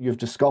you've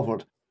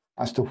discovered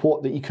as to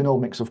what the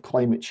economics of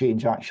climate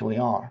change actually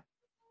are.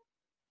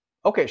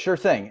 Okay, sure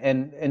thing.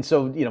 And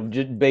so,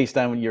 based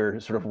on your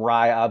sort of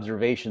wry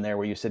observation there,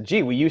 where you said,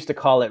 gee, we used to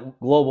call it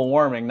global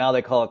warming, now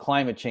they call it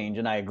climate change.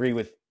 And I agree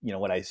with,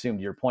 what I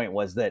assumed your point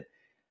was, that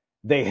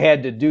they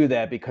had to do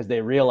that because they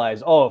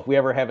realized, if we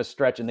ever have a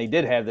stretch, and they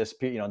did have this,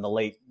 in the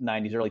late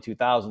 90s, early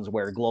 2000s,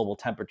 where global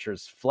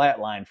temperatures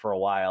flatlined for a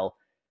while.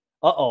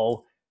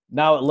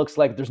 Now it looks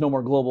like there's no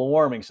more global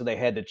warming, so they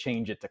had to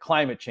change it to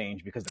climate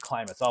change, because the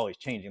climate's always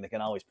changing. They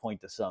can always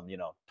point to some,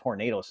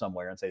 tornado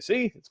somewhere and say,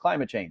 see, it's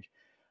climate change.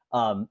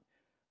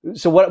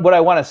 So what I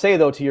want to say,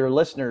 though, to your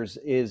listeners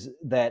is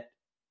that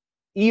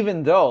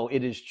even though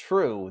it is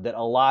true that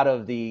a lot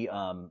of the,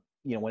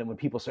 when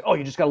people say,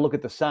 you just got to look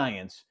at the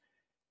science,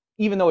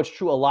 even though it's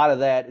true, a lot of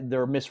that,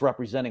 they're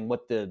misrepresenting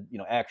what the,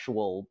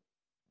 actual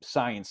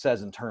science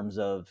says in terms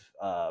of,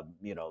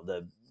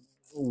 the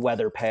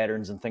weather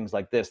patterns and things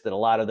like this, that a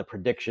lot of the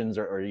predictions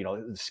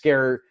or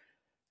scare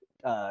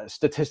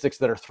statistics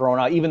that are thrown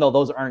out, even though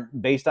those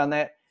aren't based on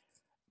that.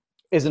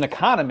 As an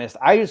economist,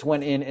 I just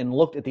went in and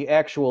looked at the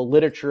actual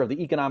literature of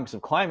the economics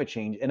of climate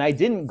change, and I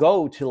didn't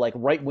go to like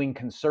right-wing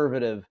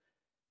conservative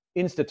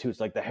institutes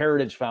like the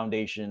Heritage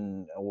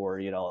Foundation or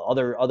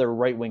other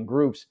right-wing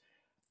groups.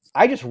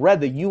 I just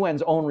read the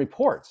UN's own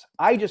reports.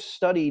 I just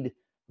studied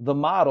the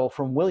model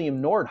from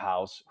William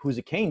Nordhaus, who's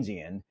a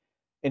Keynesian,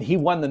 and he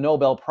won the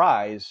Nobel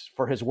Prize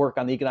for his work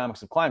on the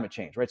economics of climate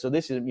change, right? So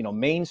this is,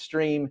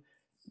 mainstream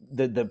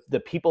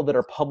the people that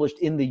are published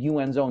in the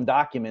UN's own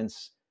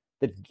documents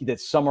that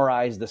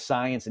summarize the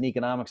science and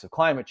economics of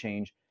climate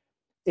change,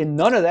 and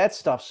none of that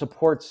stuff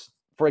supports,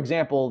 for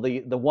example,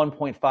 the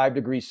 1.5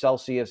 degrees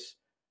Celsius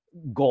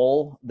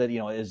goal that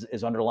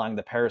is underlying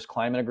the Paris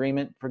Climate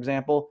Agreement, for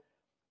example.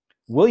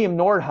 William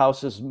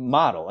Nordhaus's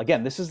model,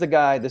 again, this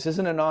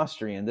isn't an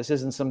Austrian, this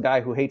isn't some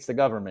guy who hates the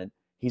government.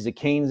 He's a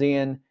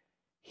Keynesian.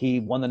 He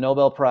won the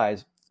Nobel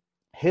Prize.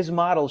 His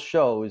model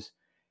shows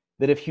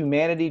that if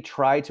humanity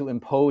tried to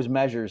impose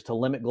measures to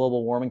limit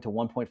global warming to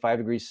 1.5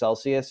 degrees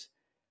Celsius,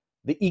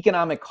 the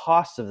economic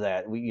costs of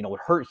that would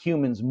hurt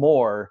humans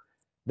more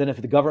than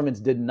if the governments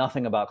did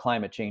nothing about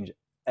climate change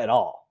at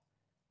all.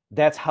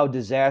 That's how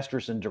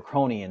disastrous and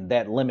draconian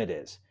that limit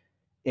is.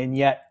 And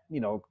yet,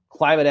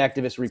 climate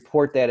activists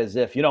report that as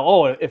if,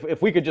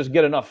 if we could just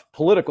get enough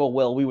political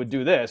will, we would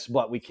do this,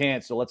 but we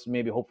can't. So let's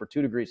maybe hope for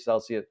 2 degrees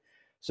Celsius.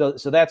 So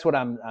that's what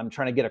I'm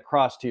trying to get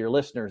across to your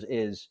listeners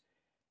is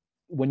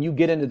when you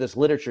get into this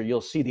literature,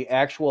 you'll see the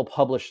actual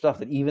published stuff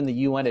that even the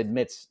UN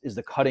admits is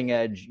the cutting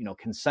edge,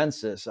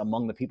 consensus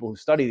among the people who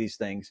study these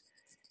things.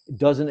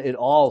 Doesn't it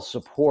all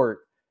support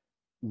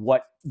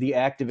what the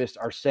activists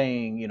are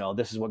saying,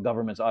 this is what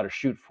governments ought to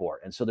shoot for?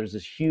 And so there's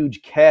this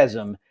huge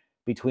chasm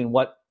between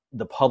what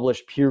the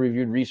published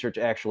peer-reviewed research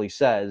actually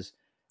says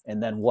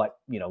and then what,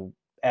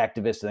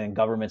 activists and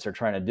governments are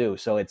trying to do.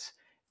 So it's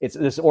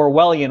this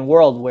Orwellian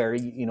world where,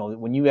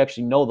 when you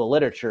actually know the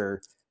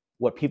literature,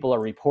 what people are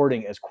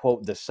reporting as,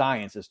 quote, the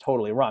science is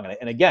totally wrong.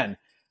 And again,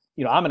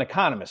 I'm an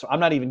economist, so I'm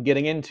not even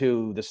getting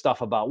into the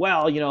stuff about,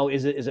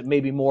 is it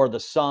maybe more the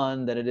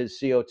sun than it is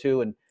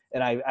CO2?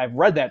 And I've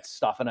read that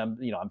stuff and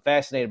I'm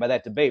fascinated by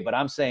that debate, but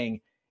I'm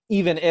saying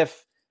even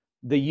if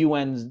the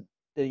UN's,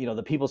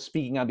 the people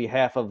speaking on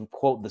behalf of,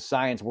 quote, the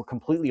science were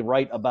completely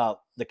right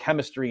about the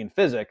chemistry and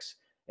physics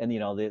and,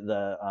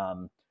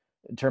 the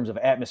in terms of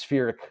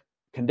atmospheric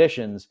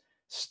conditions,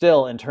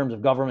 still in terms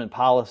of government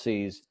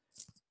policies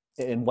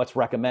and what's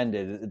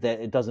recommended, that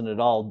it doesn't at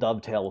all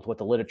dovetail with what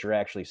the literature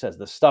actually says.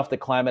 The stuff that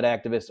climate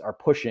activists are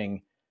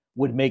pushing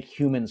would make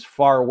humans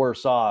far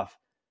worse off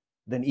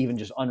than even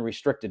just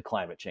unrestricted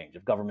climate change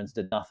if governments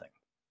did nothing.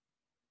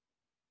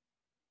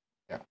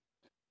 Yeah.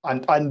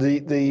 And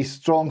the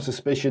strong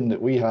suspicion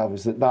that we have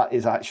is that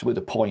is actually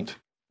the point,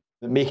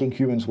 that making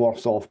humans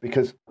worse off,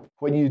 because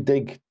when you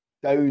dig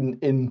down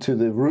into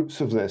the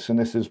roots of this, and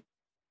this is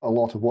a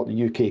lot of what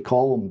the UK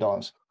column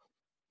does,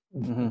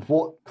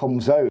 what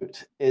comes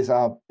out is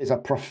a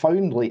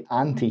profoundly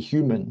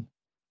anti-human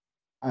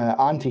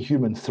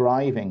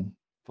thriving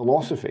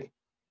philosophy.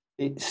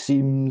 It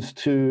seems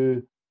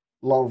to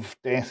love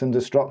death and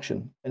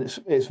destruction, and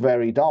it's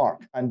very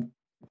dark. And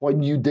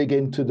when you dig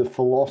into the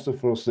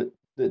philosophers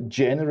that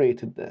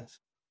generated this,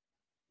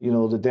 the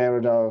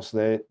Derridas,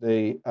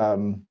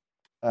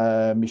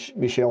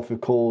 Michel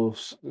Foucault,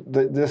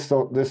 this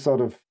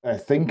sort of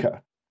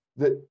thinker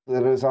that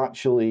is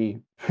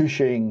actually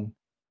pushing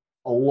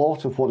a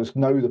lot of what is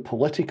now the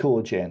political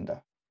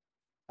agenda,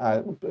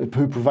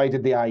 who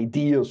provided the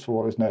ideas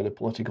for what is now the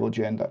political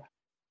agenda.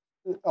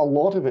 A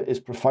lot of it is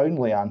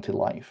profoundly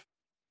anti-life,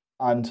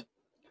 and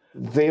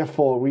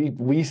therefore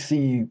we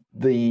see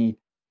the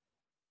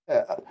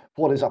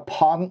what is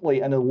apparently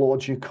an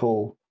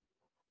illogical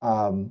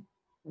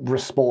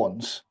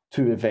response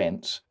to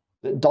events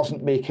that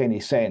doesn't make any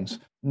sense,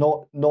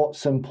 not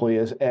simply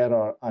as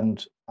error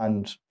and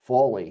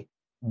folly,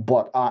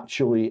 but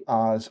actually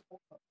as,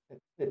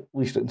 at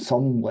least at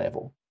some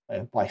level,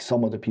 by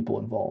some of the people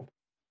involved,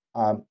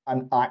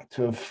 an act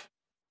of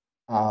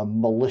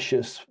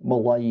malicious,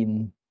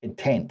 malign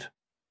intent.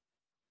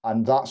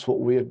 And that's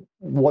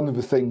one of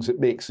the things that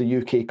makes the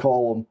UK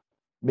column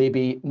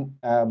maybe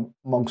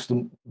amongst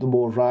the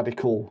more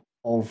radical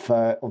of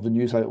the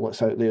news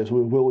outlets out there, is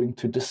we're willing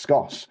to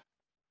discuss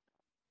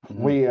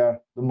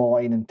where the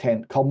malign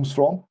intent comes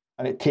from,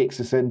 and it takes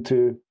us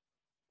into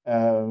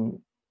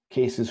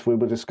cases where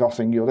we're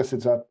discussing, this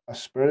is a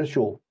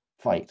spiritual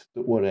fight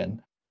that we're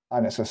in,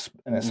 and it's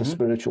a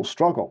spiritual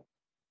struggle.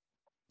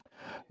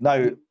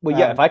 Now,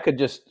 if I could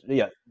just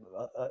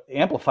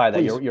amplify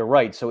that, you're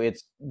right. So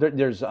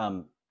there's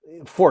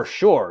for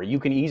sure you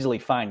can easily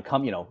find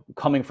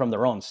coming from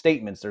their own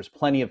statements. There's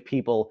plenty of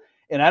people,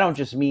 and I don't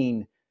just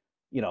mean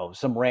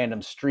some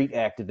random street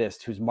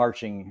activist who's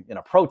marching in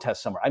a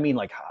protest somewhere. I mean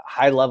like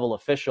high level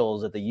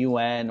officials at the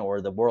UN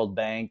or the World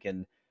Bank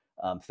and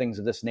things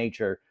of this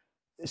nature,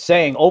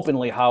 saying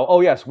openly how, oh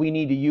yes, we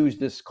need to use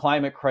this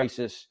climate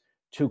crisis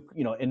to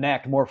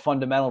enact more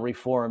fundamental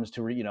reforms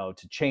to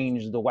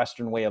change the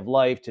Western way of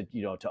life, to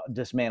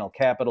dismantle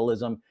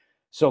capitalism.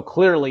 So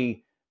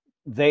clearly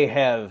they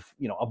have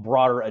a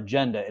broader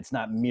agenda. It's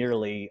not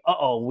merely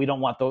we don't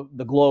want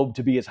the globe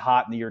to be as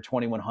hot in the year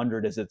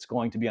 2100 as it's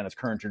going to be on its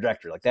current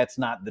trajectory. Like that's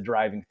not the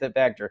driving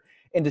factor.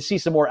 And to see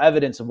some more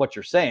evidence of what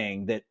you're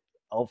saying, that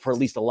for at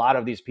least a lot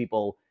of these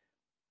people,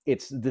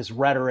 it's this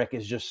rhetoric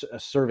is just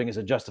serving as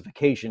a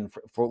justification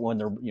for when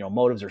their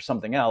motives are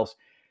something else.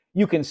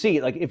 You can see,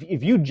 like,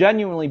 if you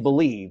genuinely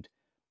believed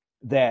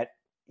that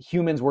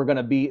humans were going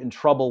to be in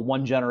trouble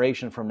one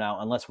generation from now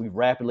unless we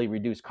rapidly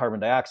reduce carbon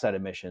dioxide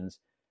emissions,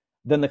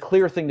 then the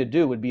clear thing to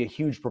do would be a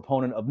huge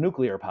proponent of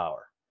nuclear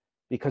power.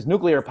 Because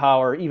nuclear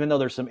power, even though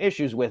there's some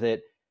issues with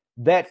it,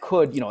 that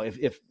could,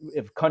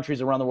 if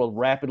countries around the world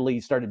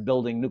rapidly started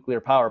building nuclear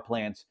power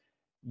plants,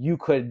 you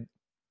could,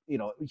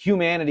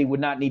 humanity would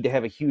not need to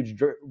have a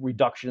huge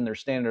reduction in their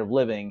standard of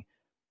living,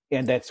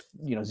 and that's,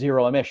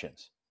 zero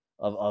emissions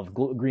of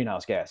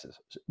greenhouse gases.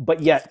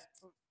 But yet,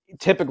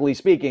 typically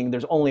speaking,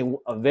 there's only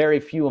a very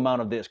few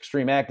amount of the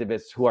extreme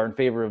activists who are in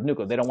favor of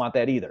nuclear. They don't want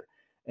that either.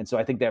 And so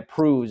I think that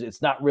proves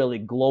it's not really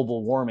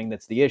global warming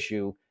that's the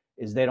issue,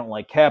 is they don't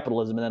like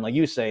capitalism. And then, like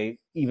you say,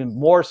 even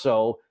more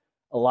so,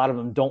 a lot of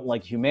them don't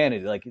like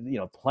humanity. Like,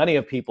 plenty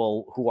of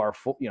people who are,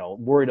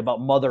 worried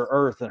about Mother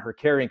Earth and her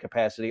carrying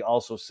capacity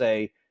also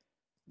say,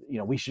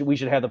 we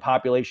should have the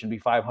population be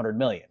 500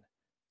 million.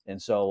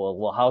 And so,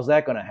 well, how's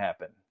that going to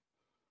happen?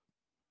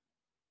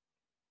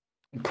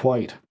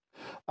 Quite.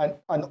 And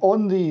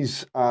on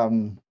these,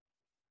 more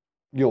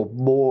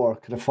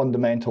kind of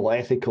fundamental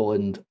ethical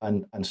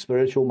and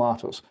spiritual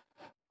matters,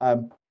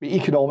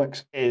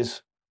 economics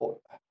is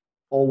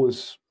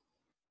always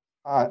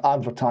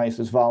advertised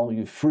as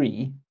value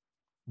free,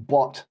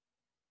 but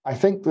I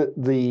think that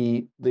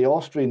the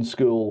Austrian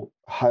school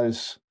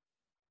has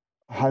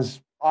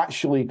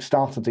actually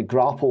started to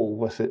grapple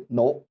with it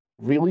not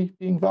really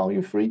being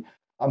value free.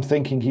 I'm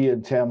thinking here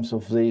in terms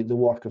of the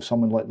work of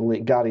someone like the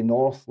late Gary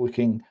North,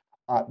 looking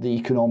at the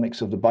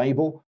economics of the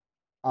Bible,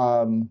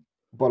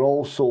 but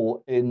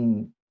also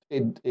in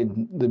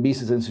the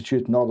Mises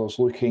Institute and others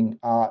looking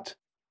at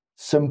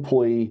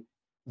simply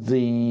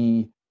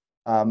the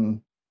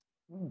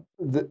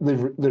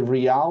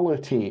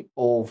reality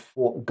of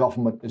what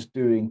government is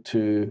doing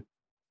to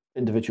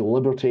individual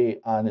liberty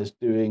and is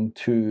doing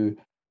to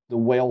the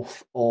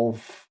wealth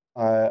of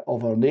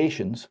our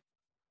nations,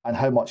 and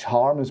how much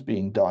harm is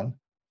being done.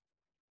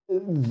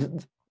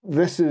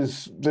 This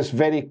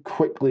very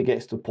quickly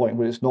gets to the point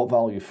where it's not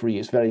value free.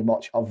 It's very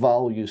much a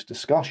values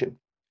discussion.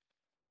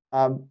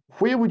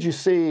 Where would you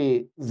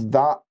say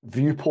that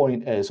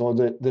viewpoint is, or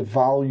the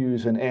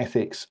values and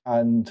ethics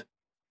and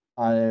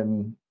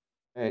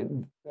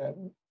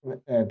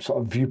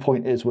sort of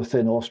viewpoint is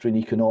within Austrian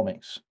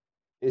economics?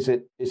 Is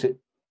it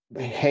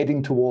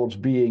heading towards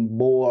being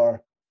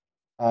more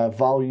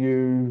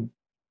value,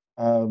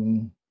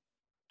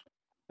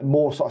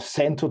 more sort of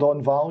centered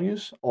on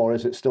values, or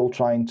is it still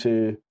trying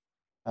to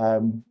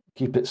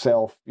keep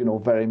itself,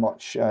 very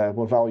much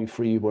we're value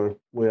free,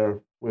 we're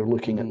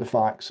looking at the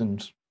facts,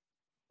 and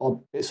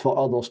it's for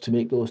others to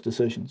make those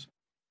decisions?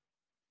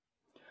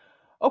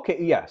 Okay,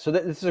 yeah. So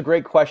this is a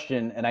great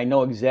question, and I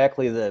know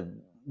exactly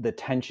the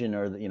tension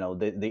or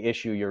the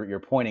issue you're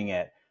pointing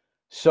at.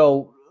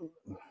 So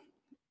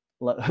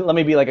let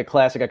me be like a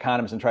classic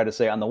economist and try to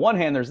say, on the one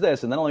hand, there's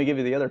this, and then let me give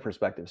you the other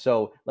perspective.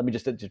 So let me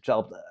just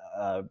help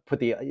put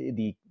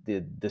the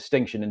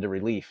distinction into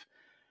relief.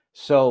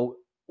 So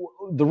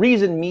the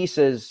reason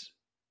Mises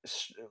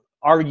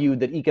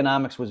argued that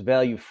economics was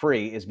value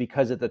free is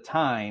because at the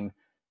time,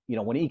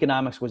 when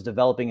economics was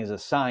developing as a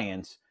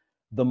science,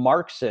 the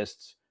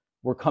Marxists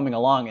were coming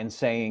along and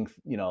saying,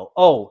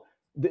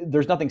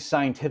 there's nothing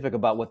scientific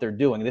about what they're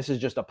doing. This is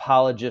just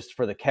apologists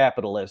for the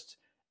capitalists.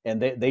 And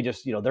they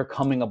just, they're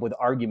coming up with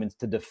arguments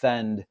to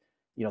defend,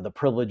 the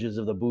privileges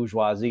of the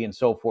bourgeoisie and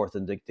so forth,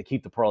 and to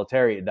keep the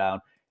proletariat down.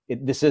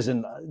 This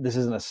isn't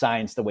a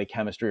science the way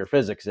chemistry or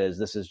physics is.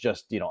 This is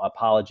just,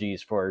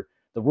 apologies for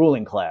the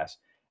ruling class.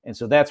 And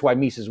so that's why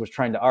Mises was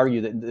trying to argue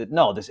that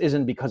no, this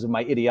isn't because of my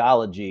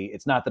ideology.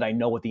 It's not that I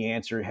know what the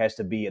answer has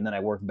to be and then I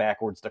work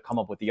backwards to come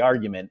up with the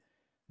argument.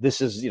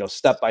 This is,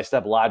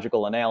 step-by-step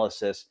logical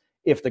analysis.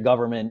 If the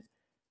government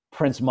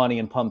prints money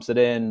and pumps it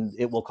in,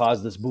 it will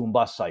cause this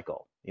boom-bust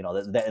cycle.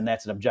 And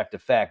that's an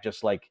objective fact,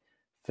 just like,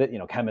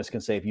 chemists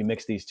can say, if you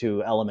mix these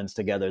two elements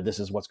together, this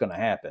is what's going to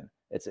happen.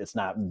 It's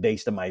not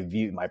based on my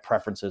view, my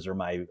preferences, or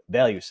my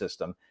value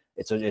system.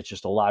 It's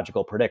just a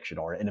logical prediction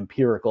or an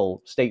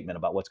empirical statement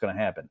about what's going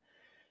to happen.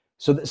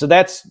 So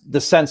that's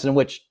the sense in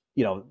which,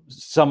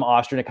 some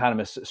Austrian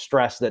economists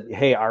stress that,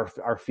 hey,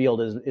 our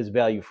field is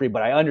value free.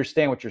 But I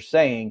understand what you're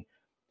saying.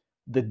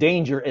 The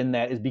danger in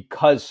that is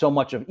because so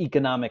much of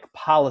economic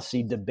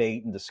policy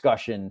debate and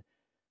discussion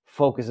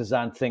focuses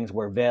on things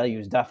where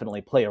values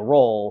definitely play a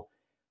role.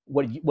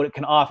 What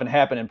can often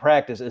happen in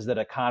practice is that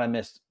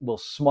economists will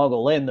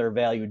smuggle in their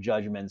value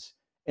judgments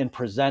and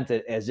present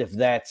it as if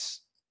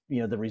that's,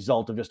 the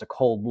result of just a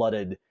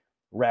cold-blooded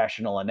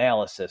rational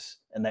analysis,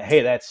 and that,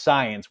 hey, that's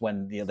science,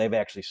 when they've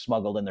actually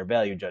smuggled in their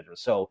value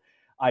judgments. So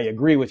I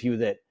agree with you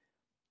that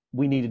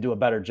we need to do a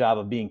better job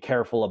of being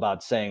careful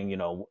about saying,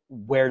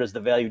 where does the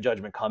value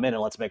judgment come in,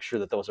 and let's make sure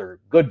that those are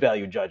good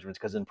value judgments,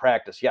 because in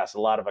practice, yes, a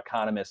lot of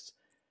economists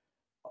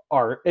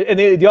are, and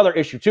the other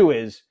issue too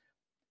is,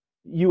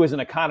 you as an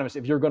economist,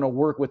 if you're going to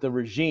work with a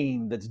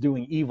regime that's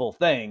doing evil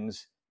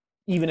things,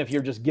 even if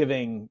you're just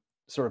giving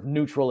sort of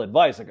neutral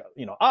advice, like,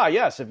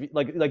 yes, if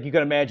like you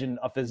can imagine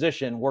a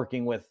physician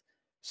working with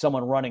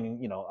someone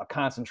running, a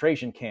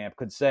concentration camp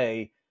could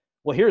say,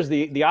 well, here's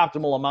the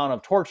optimal amount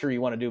of torture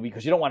you want to do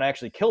because you don't want to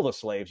actually kill the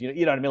slaves. You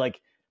know what I mean? Like,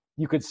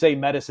 you could say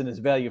medicine is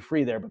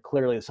value-free there, but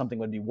clearly something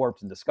would be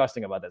warped and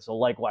disgusting about that. So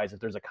likewise, if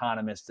there's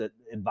economists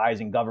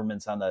advising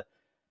governments on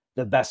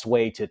the best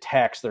way to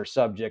tax their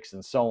subjects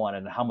and so on,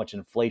 and how much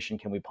inflation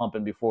can we pump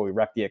in before we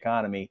wreck the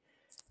economy,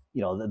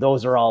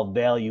 those are all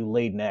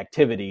value-laden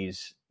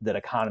activities that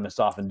economists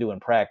often do in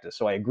practice.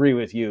 So I agree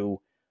with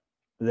you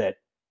that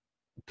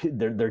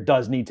there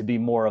does need to be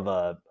more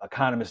of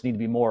economists need to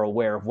be more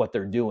aware of what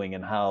they're doing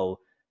and how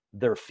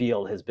their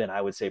field has been,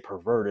 I would say,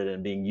 perverted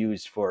and being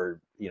used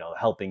for,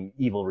 helping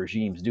evil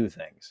regimes do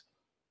things.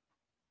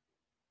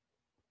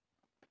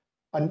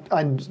 And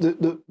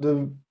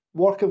the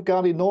work of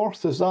Gary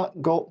North, has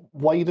that got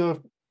wider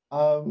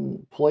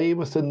play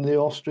within the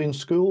Austrian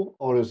school,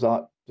 or does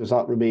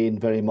that remain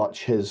very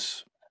much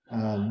his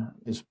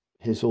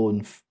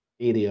own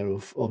area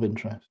of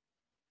interest?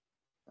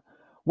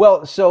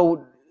 Well,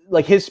 so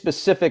like his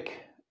specific,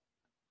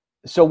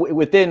 so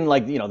within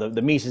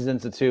the Mises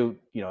Institute,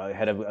 I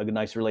had a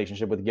nice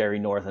relationship with Gary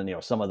North,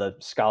 and some of the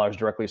scholars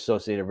directly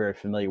associated are very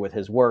familiar with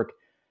his work.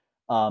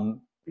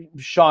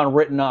 Sean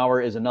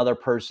Rittenauer is another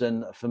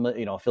person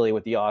affiliated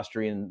with the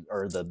Austrian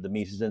or the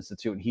Mises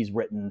Institute, and he's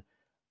written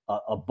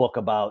a book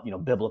about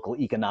biblical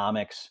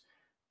economics.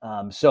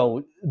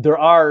 So there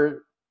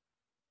are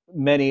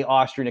many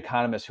Austrian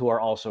economists who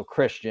are also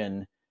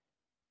Christian,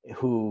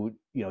 who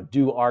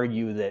do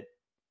argue that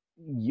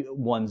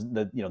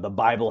the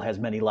Bible has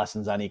many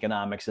lessons on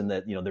economics, and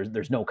that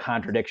there's no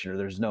contradiction, or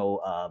there's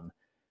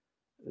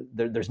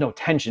no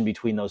tension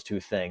between those two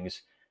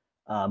things.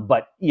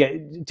 But yeah,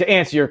 to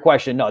answer your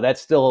question, no,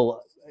 that's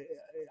still,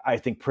 I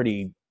think,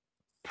 pretty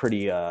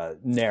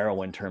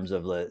narrow in terms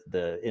of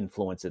the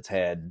influence it's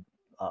had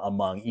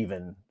among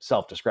even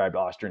self-described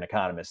Austrian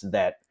economists,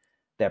 that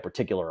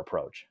particular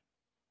approach.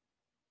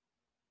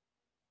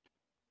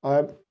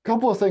 A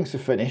couple of things to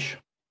finish,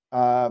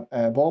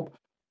 Bob.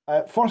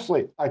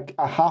 Firstly,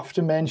 I have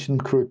to mention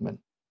Krugman.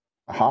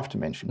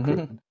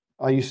 Krugman.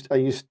 Are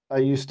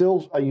you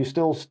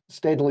still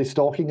steadily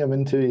stalking him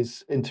into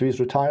his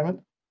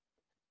retirement?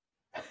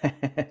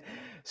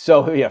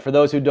 So yeah, for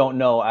those who don't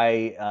know,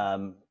 I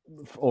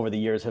over the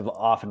years have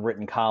often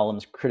written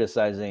columns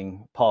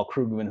criticizing Paul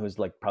Krugman, who's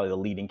like probably the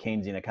leading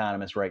Keynesian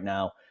economist right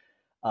now.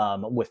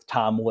 With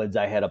Tom Woods,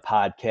 I had a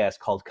podcast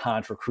called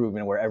Contra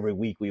Krugman, where every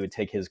week we would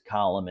take his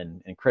column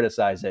and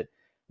criticize it.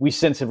 We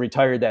since have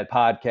retired that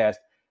podcast.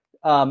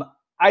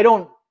 I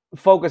don't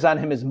focus on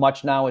him as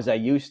much now as I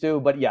used to,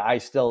 but yeah, I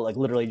still, like,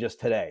 literally just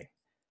today,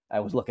 I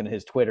was looking at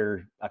his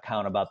Twitter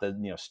account about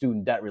the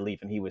student debt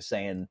relief, and he was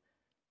saying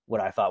what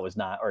I thought was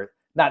not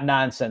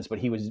nonsense, but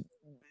he was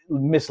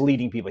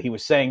misleading people. He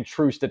was saying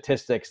true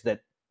statistics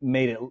that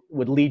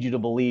would lead you to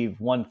believe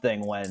one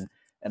thing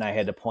and I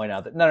had to point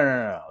out that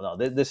no,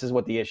 this is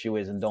what the issue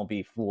is, and don't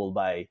be fooled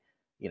by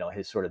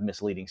his sort of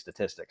misleading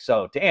statistics.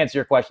 So to answer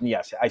your question,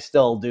 yes, I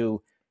still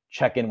do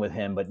check in with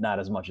him, but not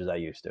as much as I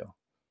used to.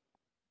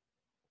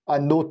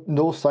 And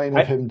no sign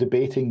of him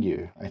debating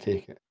you, I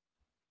take it.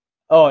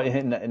 Oh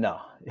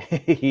no,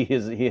 he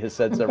has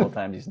said several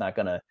times he's not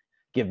going to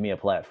give me a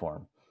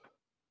platform.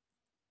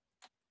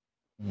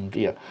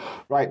 Yeah,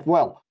 right.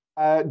 Well,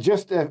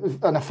 just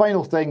and a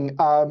final thing,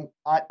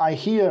 I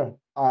hear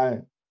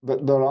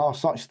that there are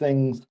such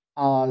things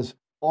as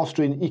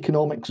Austrian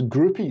economics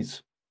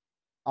groupies,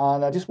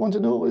 and I just want to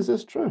know, is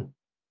this true?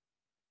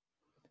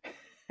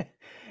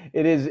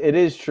 It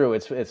is true.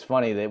 It's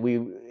funny that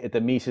we at the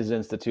Mises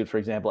Institute, for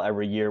example,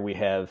 every year we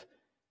have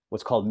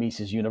what's called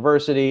Mises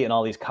University, and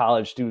all these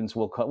college students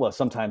will come, well,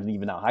 sometimes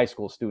even now high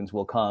school students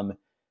will come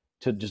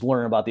to just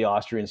learn about the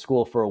Austrian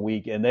school for a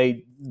week, and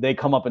they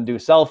come up and do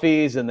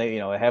selfies, and they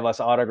have us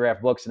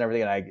autograph books and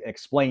everything. And I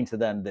explain to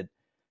them that,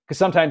 because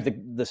sometimes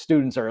the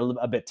students are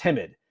a bit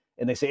timid,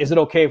 and they say, "Is it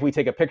okay if we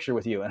take a picture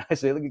with you?" And I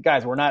say,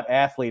 "Guys, we're not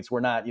athletes, we're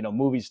not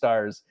movie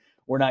stars,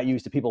 we're not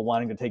used to people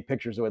wanting to take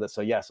pictures with us.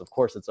 So yes, of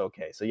course it's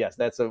okay." So yes,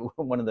 that's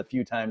one of the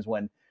few times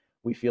when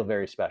we feel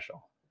very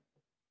special.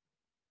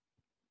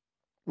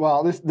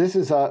 Well, this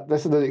is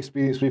an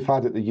experience we've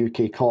had at the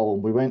UK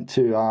column. We went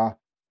to a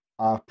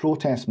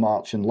protest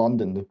march in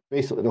London.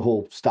 Basically, the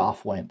whole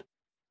staff went,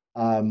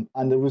 and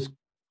there was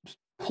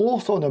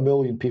close on 1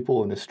 million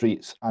people in the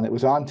streets, and it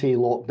was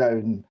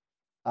anti-lockdown,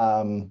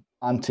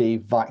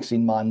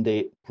 anti-vaccine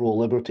mandate,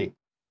 pro-liberty.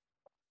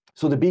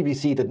 So the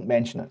BBC didn't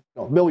mention it.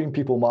 1 million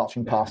people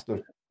marching past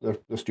their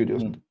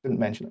studios didn't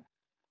mention it.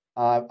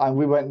 And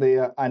we went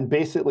there, and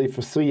basically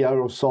for 3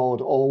 hours solid,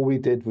 all we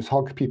did was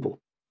hug people.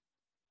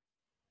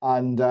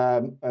 And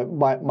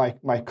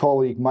my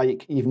colleague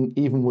Mike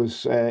even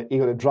was he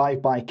got a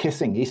drive-by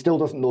kissing. He still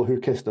doesn't know who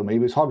kissed him. He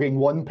was hugging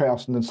one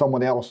person, and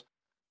someone else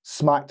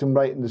smacked him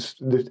right in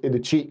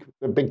the cheek,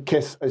 a big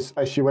kiss as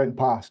she went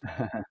past.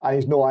 And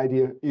he's no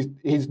idea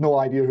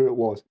who it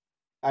was.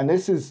 And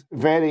this is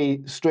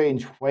very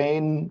strange.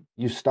 When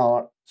you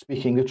start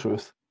speaking the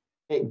truth,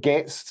 it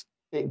gets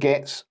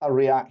a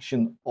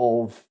reaction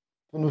from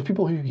the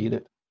people who hear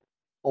it,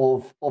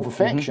 of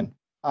affection.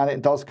 and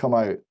it does come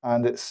out,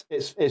 and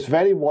it's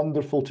very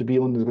wonderful to be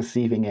on the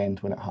receiving end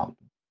when it happens.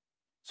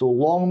 So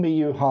long may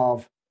you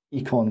have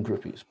econ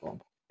groupies,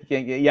 Bob.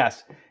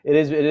 Yes, it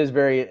is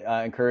very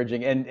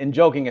encouraging. And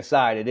joking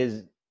aside, it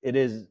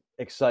is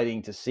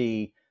exciting to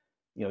see,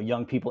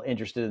 young people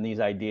interested in these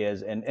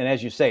ideas. And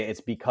as you say,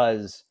 it's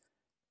because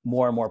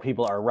more and more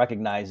people are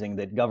recognizing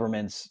that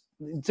governments,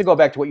 to go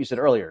back to what you said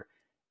earlier,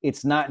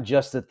 it's not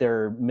just that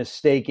they're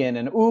mistaken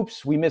and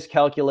oops, we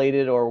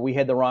miscalculated or we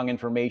had the wrong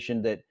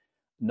information. That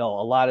no,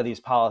 a lot of these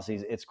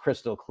policies, it's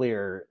crystal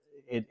clear.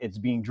 It's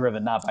being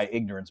driven not by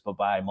ignorance, but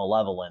by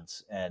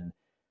malevolence. And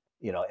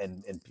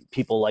and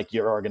people like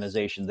your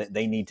organization, that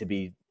they need to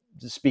be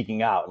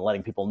speaking out and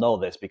letting people know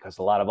this, because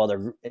a lot of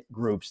other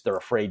groups, they're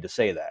afraid to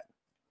say that.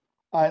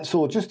 And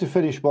so just to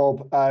finish,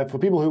 Bob, for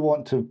people who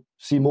want to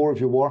see more of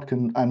your work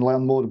and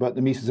learn more about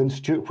the Mises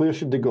Institute, where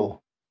should they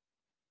go?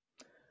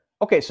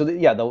 Okay, so the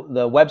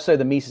website of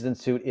the Mises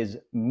Institute is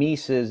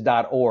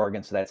Mises.org,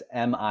 and so that's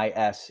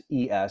MISES.org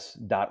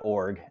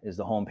is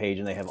the homepage,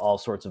 and they have all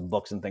sorts of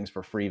books and things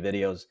for free,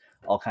 videos,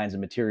 all kinds of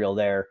material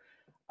there.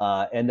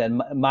 And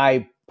then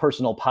my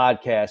personal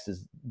podcast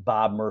is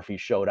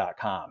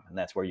BobMurphyShow.com, and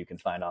that's where you can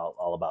find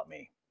all about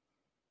me.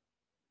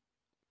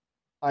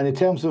 And in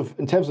terms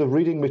of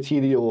reading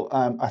material,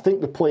 I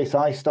think the place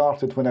I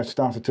started when I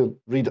started to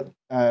read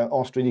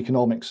Austrian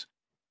economics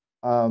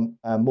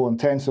more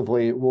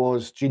intensively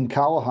was Gene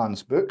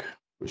Callahan's book,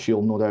 which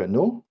you'll no doubt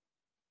know.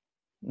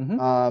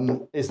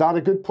 Mm-hmm. Is that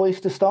a good place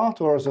to start,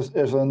 or is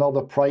there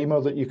another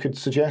primer that you could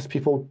suggest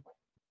people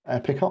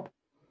pick up?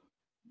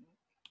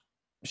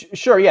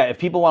 Sure, yeah. If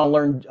people want to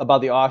learn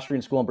about the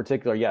Austrian school in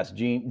particular, yes,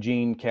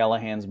 Gene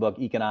Callahan's book,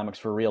 Economics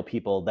for Real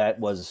People, that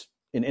was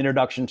an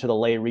introduction to the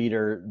lay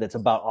reader that's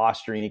about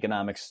Austrian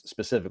economics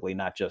specifically,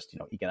 not just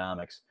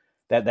economics.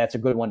 That's a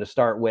good one to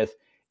start with.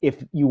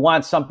 If you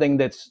want something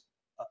that's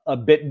a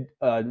bit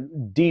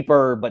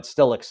deeper but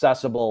still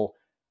accessible,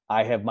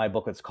 I have my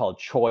book that's called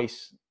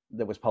Choice,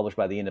 that was published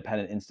by the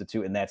Independent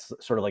Institute, and that's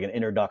sort of like an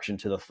introduction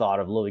to the thought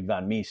of Ludwig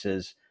von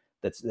Mises.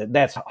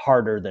 That's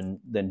harder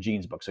than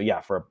Gene's book. So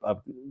yeah, for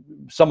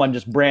someone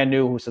just brand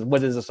new who says,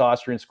 what is this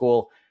Austrian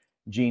school?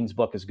 Gene's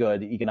book is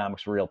good,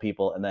 Economics for Real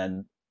People, and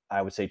then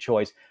I would say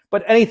Choice.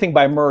 But anything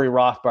by Murray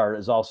Rothbard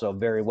is also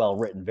very well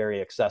written,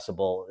 very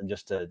accessible, and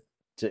just to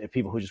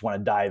people who just want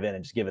to dive in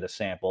and just give it a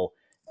sample,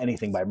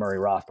 anything by Murray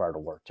Rothbard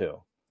will work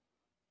too.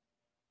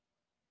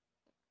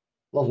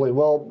 Lovely.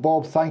 Well,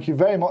 Bob, thank you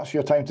very much for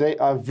your time today.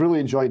 I've really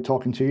enjoyed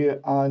talking to you,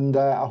 and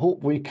I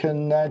hope we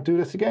can do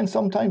this again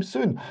sometime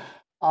soon,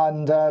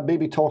 and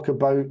maybe talk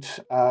about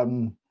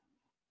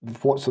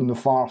what's on the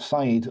far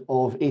side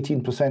of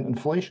 18%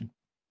 inflation.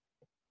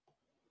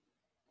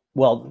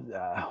 Well,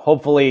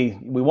 hopefully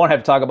we won't have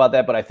to talk about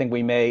that, but I think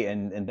we may.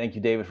 And thank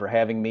you, David, for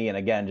having me. And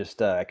again,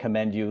 just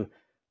commend you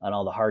on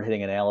all the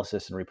hard-hitting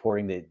analysis and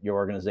reporting that your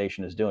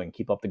organization is doing.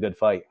 Keep up the good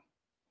fight.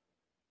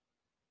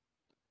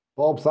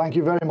 Bob, thank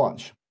you very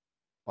much.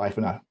 Bye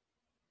for now.